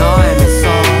너의 미소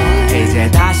이제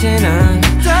다시는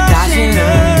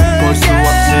볼 수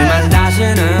없지만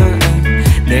다시는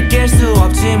느낄 수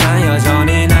없지만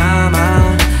여전히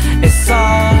남아있어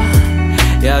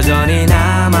여전히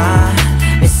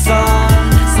남아있어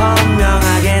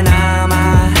선명하게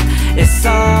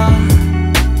남아있어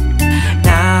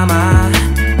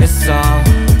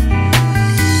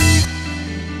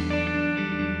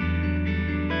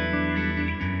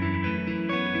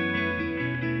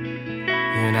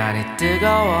날이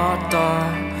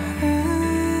뜨거웠던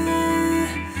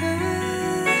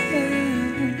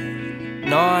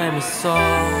너의 미소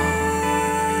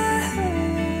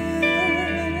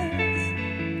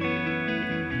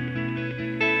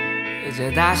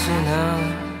이제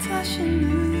다시는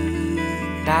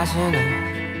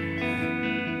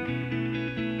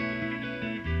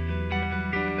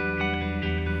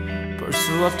볼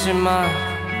수 없지만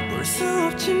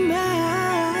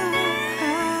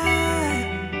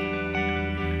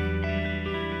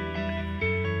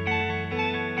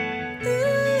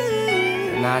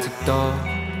난 아직도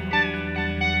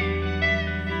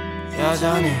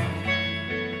여전히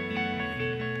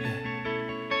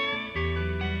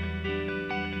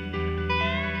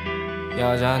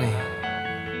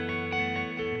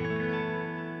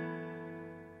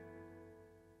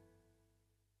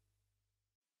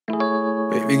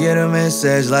Baby get a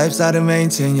message, life's how to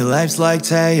maintain your life's like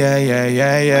tay, yeah, yeah,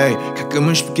 yeah, yeah.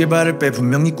 가끔은 쉽게 발을 빼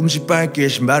분명히 꿈씩 밝게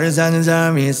신발을 사는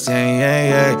사람이 있어,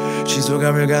 yeah, yeah.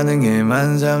 취소감을 가능해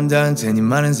많은 사람들한테 니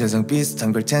많은 세상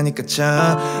비슷한 걸 테니까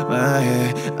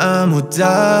참아해. 아무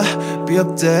답이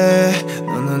없대,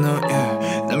 no, no, no, yeah.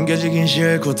 남겨지긴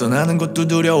싫고 떠나는 것도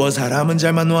두려워. 사람은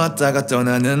잘만 놓았다가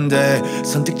떠나는데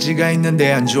선택지가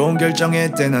있는데 안 좋은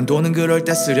결정했대. 난 돈은 그럴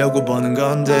때 쓰려고 버는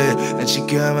건데 난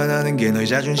지켜야만 하는 게 너의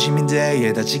자존심인데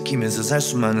얘 다 지키면서 살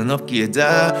수만은 없기에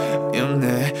답이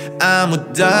없네. 아무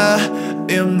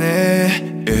답이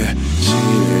없네, yeah.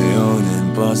 집에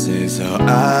오는 버스에서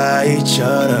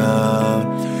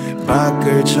아이처럼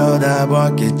밖을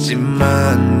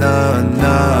쳐다봤겠지만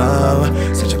너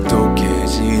살짝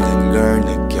독해지는 걸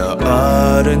느껴.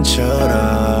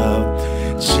 어른처럼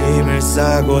짐을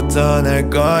싸고 떠날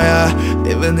거야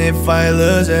Even if I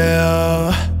lose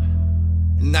you.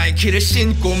 나이키를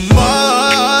신고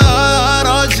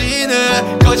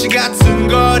멀어지는 거지 같은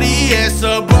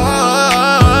거리에서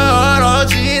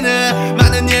벌어지는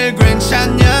많은 일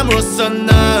괜찮냐므로써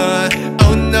넌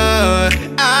Oh 넌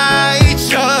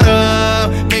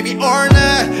아이처럼 Maybe or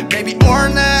not, maybe or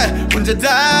not 혼자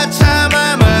다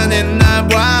참아만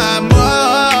했나봐.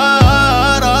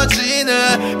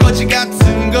 멀어지는 거지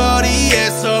같은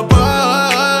거리에서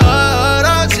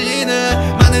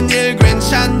벌어지는 많은 일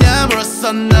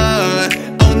괜찮냐므로써 넌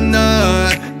Oh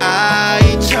넌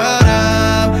아이처럼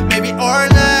Maybe or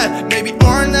not, maybe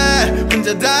or not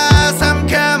혼자 다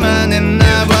삼가만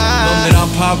했나봐. 넌 늘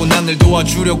아파하고 난 늘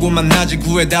도와주려고만 하지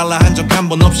구해달라 한 적 한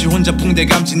번 없이 혼자 붕대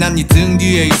감지 난 네 등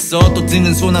뒤에 있어. 또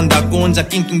등은 손 안 닿고 혼자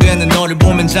낑낑대는 너를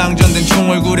보면 장전된 총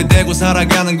얼굴에 대고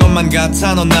살아가는 것만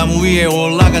같아. 넌 나무 위에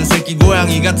올라간 새끼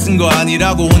고양이 같은 거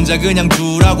아니라고. 혼자 그냥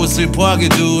두라고 슬퍼하게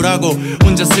두라고.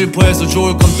 혼자 슬퍼해서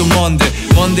좋을 건 또 뭔데.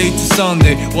 Monday to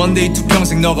Sunday, one day to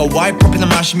평생 너가 white 퍼피나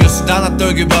마시며 수다나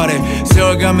떨길 바래.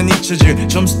 세월 가면 잊혀질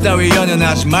점수 따위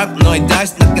연연하지 말고 너의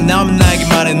다이스 낮게 나오면 나에게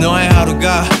말해. 너의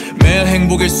하루가 매일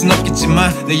행복일 순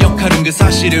없겠지만 내 역할은 그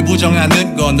사실을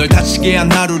부정하는 건. 널 다치게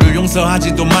한 하루를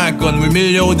용서하지도 말건. 물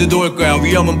밀려오듯 올 거야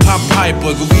위험은 팝파이프.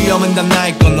 그 위험은 다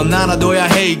나의 건 넌 알아둬야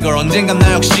해 이걸. 언젠간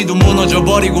나 역시도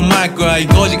무너져버리고 말 거야. 이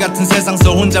거지 같은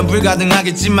세상서 혼자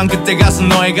불가능하겠지만 그때 가서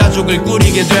너의 가족을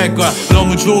꾸리게 될 거야.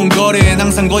 너무 좋은 거래엔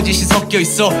항상 거짓이 섞여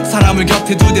있어. 사람을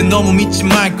곁에 두대 너무 믿지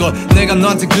말 것. 내가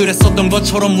너한테 그랬었던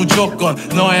것처럼 무조건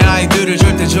너의 아이들을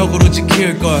절대적으로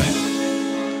지킬 걸.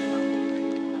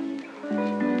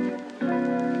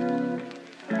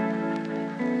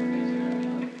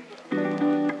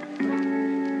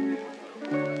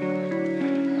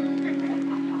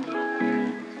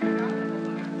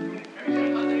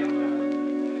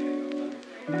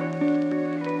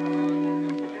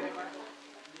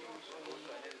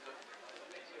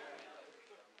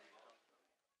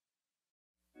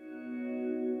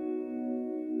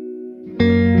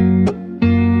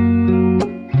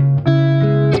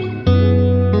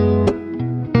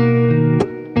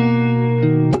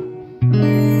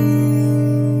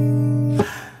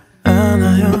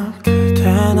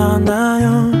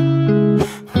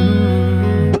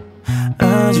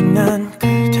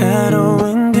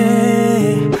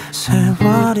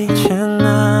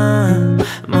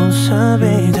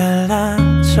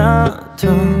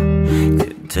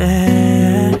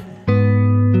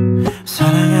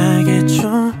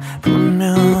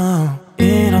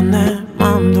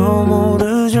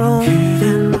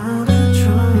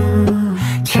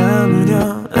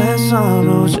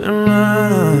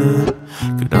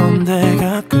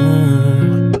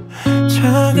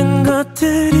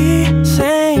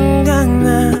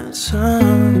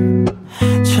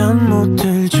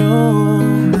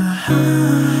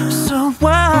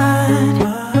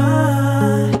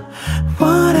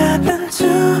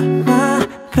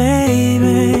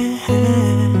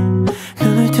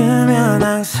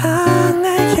 항상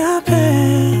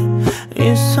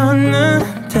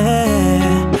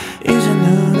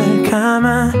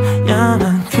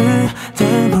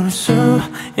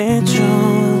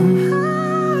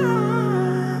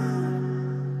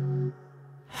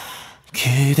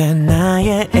그댄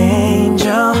나의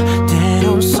angel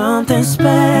때론 something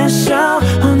special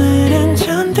오늘은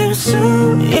잠들 수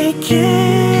있게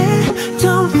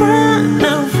Don't run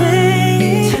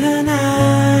away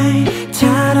tonight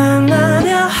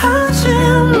달아나려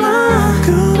하지마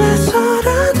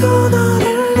꿈에서라도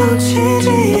너를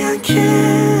놓치지 않게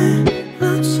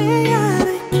놓지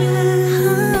않을게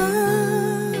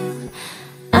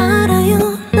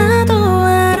알아요 나도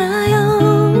알아요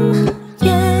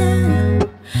yeah.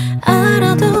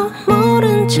 알아도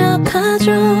모른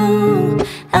척하죠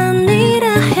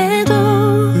아니라 해도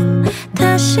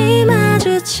다시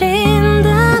마주친다면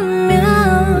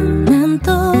난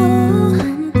또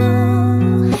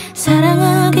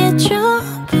사랑하겠죠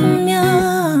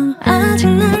분명 아직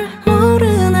날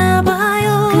모르나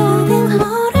봐요 그댄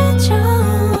모르죠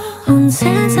온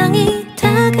세상이 다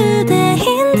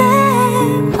그대인데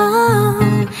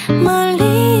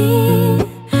멀리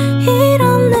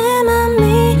이런 내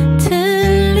맘이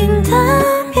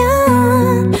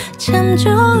들린다면 참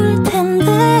좋을 텐데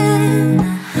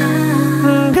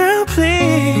Girl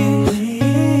please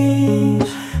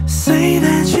say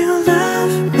that you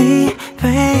love me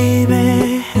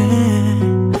baby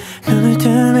눈을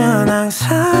뜨면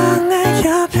항상 내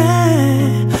옆에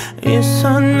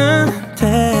있었는데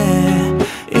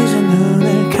이제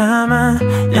눈을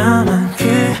감아야만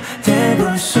그댈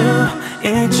볼 수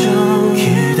있죠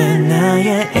그댄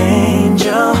나의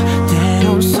angel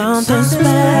때론 something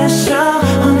special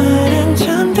오늘은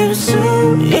잠들 수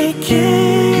있게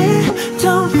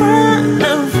Don't run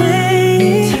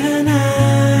away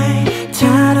tonight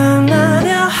달아나려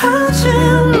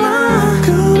하지마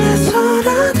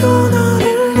꿈에서라도 너를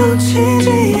놓치지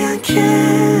않게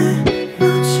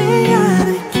놓지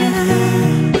않을게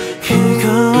그거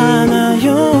알아요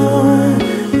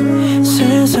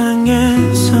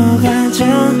세상에서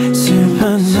가장 슬픈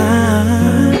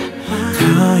날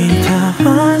거의 다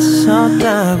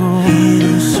왔었다고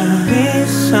이룰 수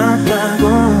있었다고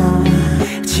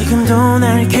지금도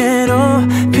날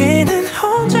괴롭히는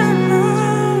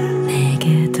혼잣말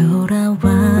내게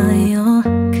돌아와요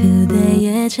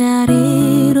그대의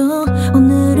자리로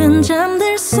오늘은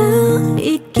잠들 수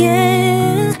있게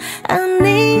I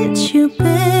need you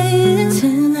babe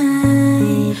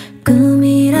tonight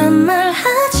꿈이란 말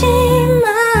하지마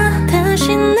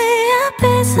다시 내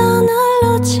앞에서 널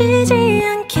놓치지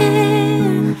않게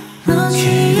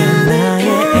놓지 않을게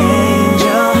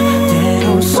angel 때론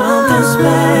something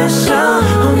special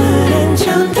오늘은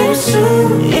잠들 수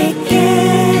있게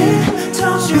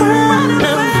Don't run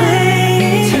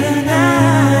away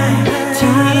tonight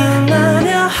달아나려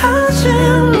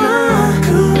하지마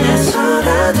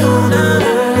꿈에서라도 너를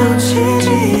놓치지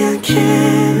않게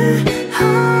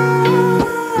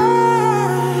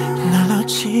널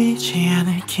놓치지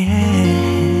않을게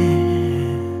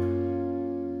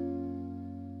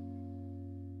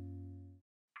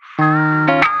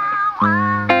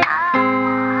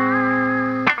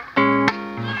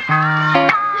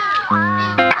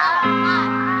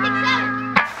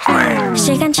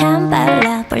시간 참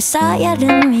빨라 벌써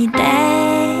여름이 돼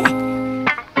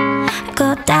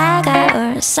곧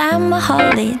다가올 summer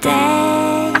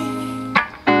holiday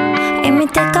이미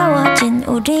뜨거워진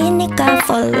우리니까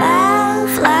for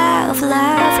love love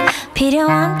love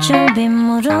필요한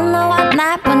준비물은 너와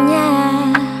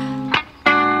나뿐이야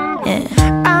yeah.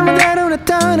 아무데로나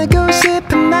떠나고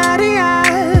싶은 말이야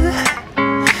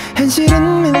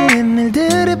현실은 밀린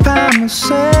일들을 밤을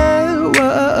새워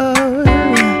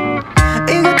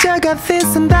이것저것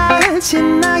있음 다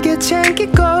신나게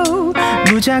챙기고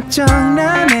무작정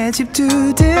남의 집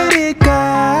두드릴까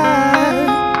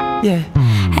yeah.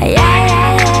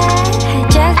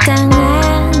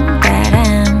 적당한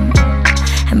바람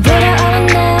불어오는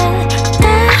듯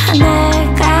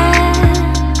내가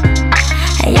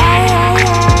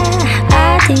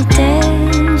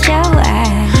어디든 좋아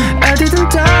어디든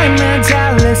떠나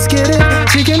다 let's get it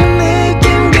지금은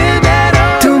느낌 그대로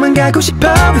도망가고 싶어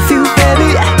with you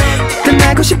baby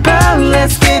떠나고 싶어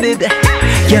let's get it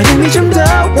여름이 좀 더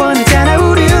원하잖아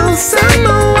우리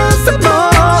summer wants some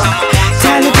more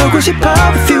달려보고 싶어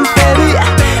with you baby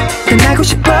떠나고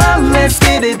싶어 let's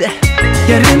get it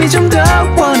여름이 좀 더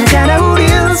원하잖아 우리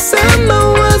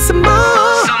summer wants some more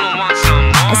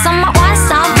Summer wants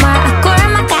summer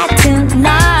꿀맛 같은 너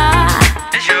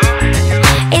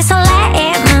이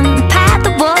설레임은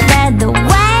파도보다도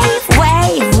wave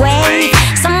wave wave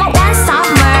Summer wants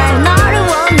summer 너를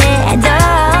원해도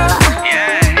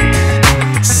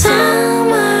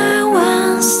Summer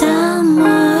wants summer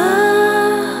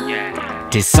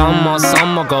This summer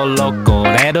summer 걸렀고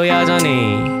그래도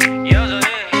여전히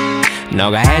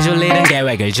너가 해줄 일은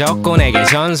계획을 적고 내게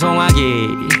전송하기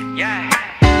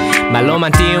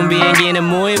말로만 띄운 비행기는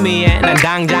무의미해. 난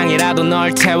당장이라도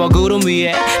널 태워 구름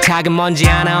위에 작은 먼지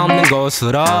하나 없는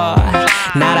곳으로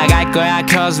날아갈 거야.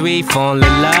 Cause we fall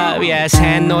in love. Yeah,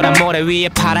 새노란 노란 모래 위에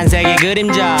파란색의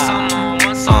그림자.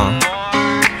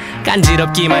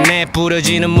 간지럽기만 해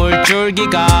부러지는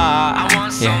물줄기가.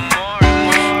 yeah.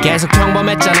 계속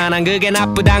평범했잖아. 난 그게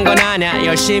나쁘단 건 아냐.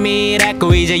 열심히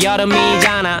일했고 이제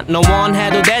여름이잖아. 너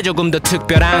원해도 돼 조금 더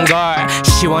특별한 걸.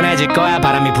 시원해질 거야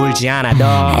바람이 불지 않아도.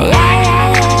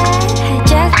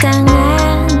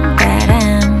 적당한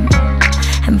바람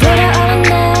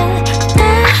불어오는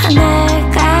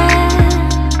하늘가.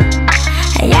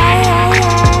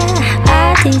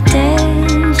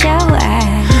 어디든 좋아.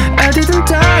 어디든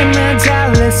time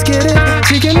다 let's get it.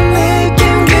 지금은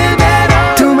느낌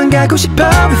그대로 도망가고 싶어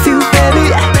with you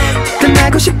baby.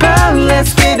 떠나고 싶어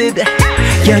let's get it.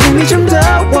 여름이 좀 더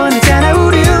원하잖아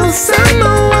우리.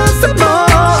 Summer wants some more.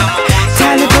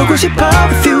 달려보고 싶어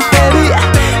with you baby.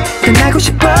 떠나고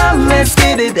싶어 let's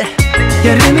get it.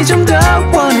 여름이 좀 더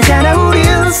원하잖아 우리.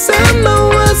 Summer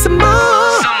wants some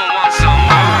more.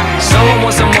 Someone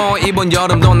wants some more. 이번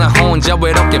여름도 나 혼자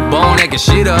외롭게 보내기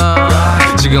싫어.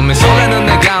 지금의 설레는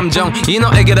내 감정 이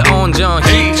너에게로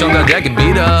온전히 전달되게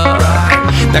빌어.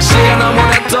 날씨가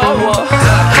너무나 더워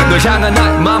널 향한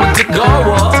나의 맘은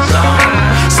뜨거워.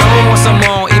 Someone wants some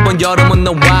more. 이번 여름은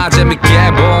너와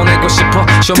재밌게 보내고 싶어.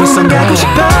 Show me some more. 도망가고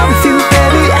싶어 with you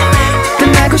baby.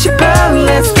 떠나고 싶어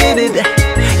let's get it.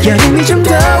 여름이 좀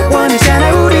더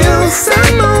원하잖아 우리.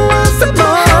 Summer wants some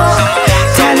more.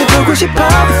 달려보고 싶어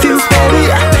with you baby.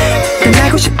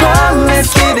 떠나고 싶어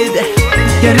let's get it.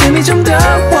 여름이 좀 더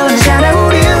원하잖아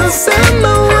우리.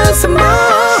 Summer wants some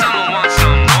more.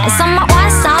 Summer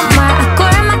wants summer.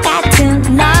 꿀맛 같은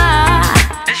너.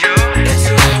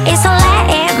 이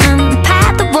설레임은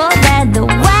파도보다도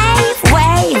wave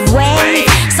wave wave.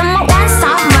 Summer wants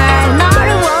summer. 너를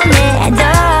원해도.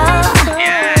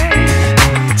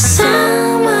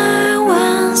 Summer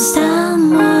wants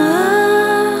summer.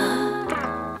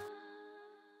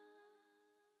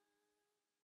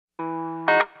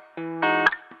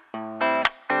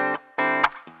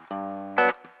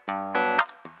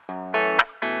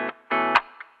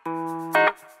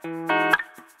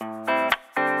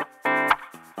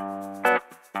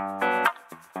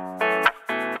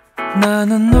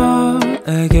 나는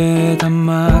너에게 다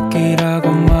맡기라고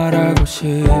말하고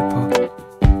싶어.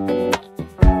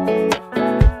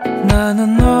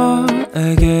 나는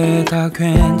너에게 다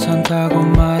괜찮다고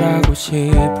말하고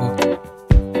싶어.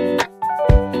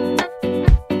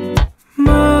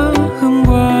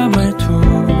 마음과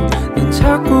말투는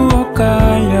자꾸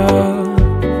엇갈려.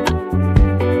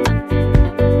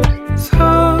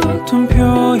 서툰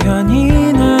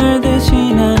표현이 날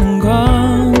대신하는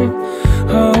건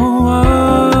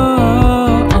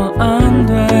안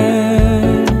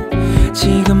돼.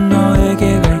 지금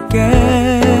너에게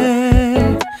갈게.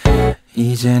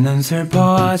 이제는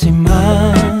슬퍼하지 마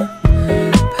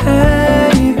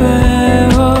baby.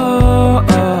 Oh,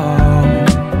 oh.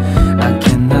 I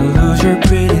cannot lose your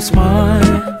pretty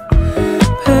smile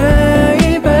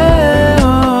baby.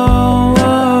 Oh,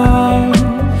 oh.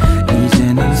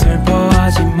 이제는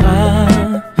슬퍼하지 마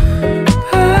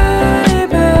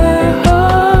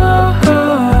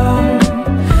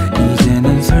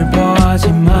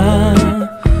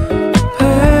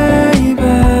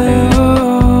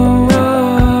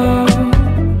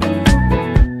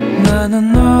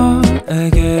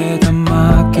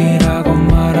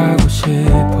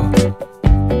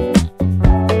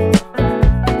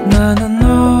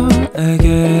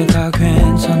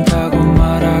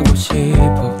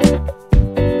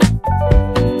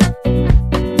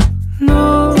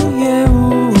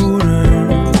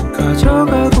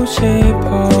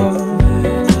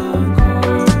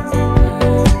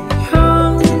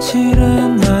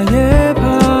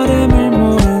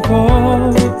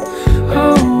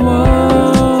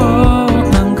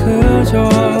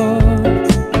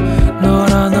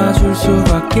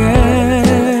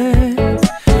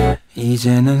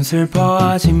이제는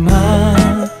슬퍼하지 마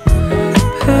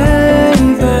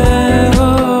baby.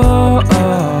 Oh,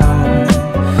 oh.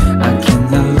 I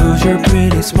cannot lose your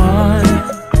pretty smile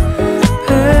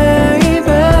baby.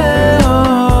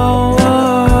 Oh,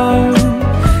 oh.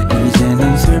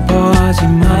 이제는 슬퍼하지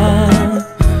마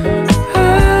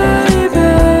baby.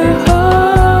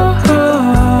 Oh,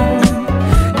 oh.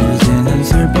 이제는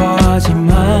슬퍼하지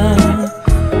마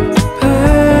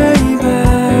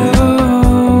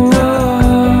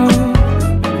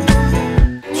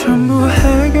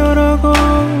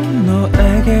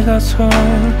가서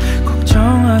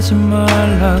걱정하지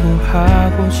말라고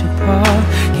하고 싶어.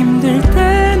 힘들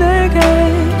때 내게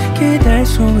기댈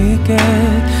수 있게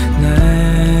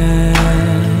내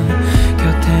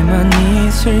곁에만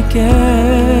있을게.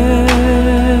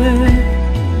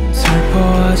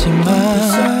 슬퍼하지 마.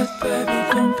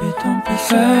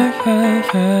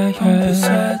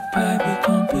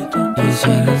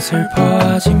 이제는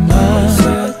슬퍼하지 마.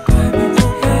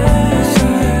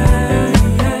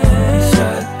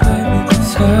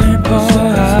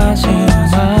 슬퍼하지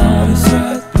마.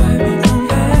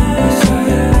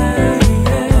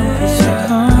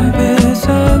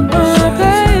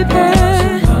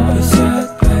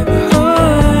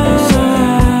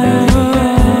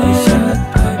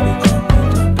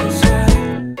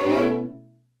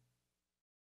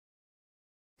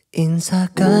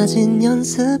 인사까진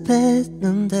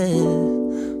연습했는데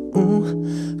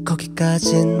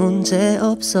거기까진 문제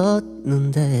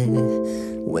없었는데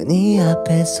왜 네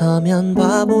앞에 서면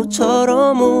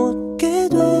바보처럼 웃게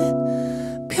돼.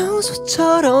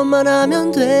 평소처럼만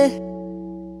하면 돼.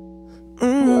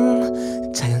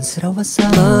 자연스러웠어.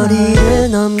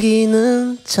 머리를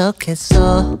넘기는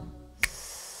척했어.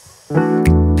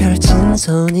 펼친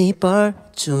손이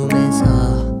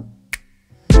뻘쭘해서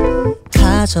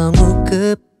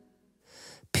하정우급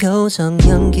표정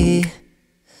연기.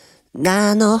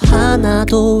 나 너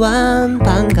하나도 안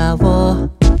반가워.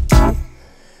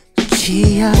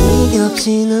 취향이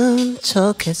겹치는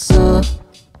척했어.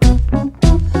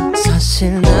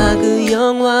 사실 나 그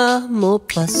영화 못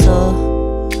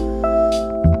봤어.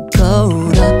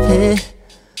 거울 앞에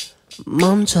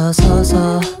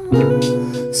멈춰서서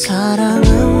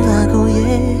사랑은 하고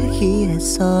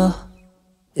얘기했어.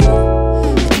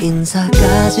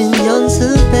 인사까진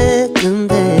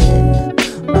연습했는데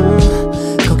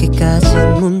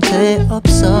거기까진 문제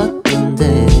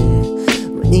없었는데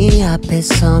왜 네 앞에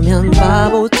서면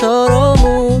바보처럼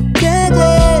웃게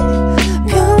돼.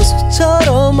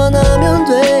 평소처럼만 하면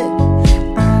돼.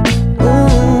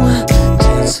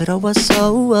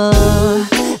 자연스러웠어.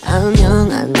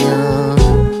 안녕 안녕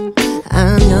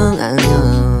안녕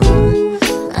안녕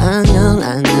안녕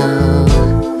안녕.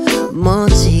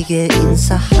 멋지게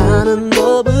인사하는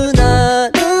법은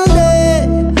아는데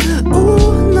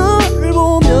너를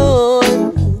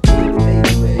보면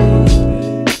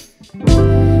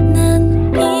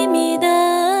난 이미 다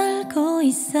알고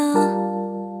있어.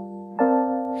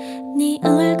 네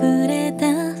얼굴에 다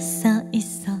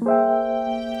써있어.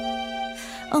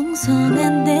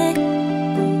 엉성한데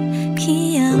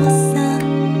귀여웠어.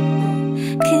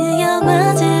 그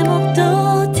영화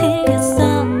제목도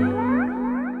틀렸어.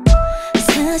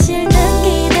 사실 난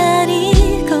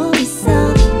기다리고 있어.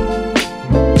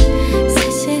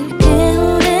 사실 꽤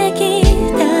오래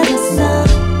기다렸어.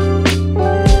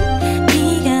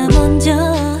 네가 먼저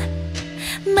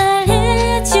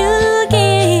말해주길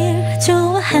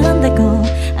좋아한다고.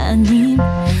 아님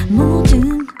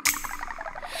모든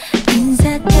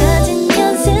인사까진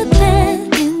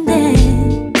연습했는데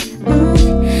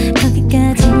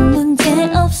거기까진 문제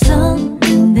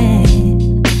없었는데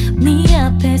네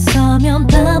앞에 서면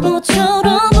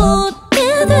바보처럼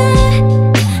웃게 돼.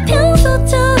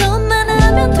 평소처럼만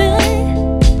하면 돼.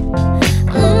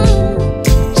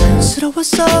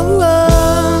 자연스러웠어.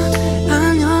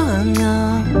 안녕 안녕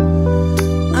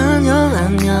안녕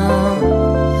안녕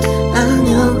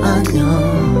안녕 안녕.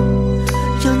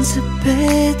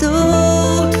 연습해도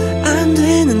안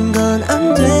되는 건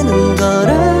안 되는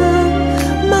거라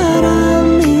말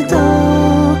안 믿어.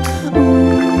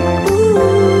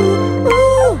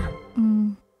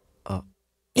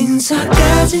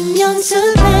 인사까진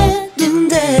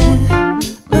연습했는데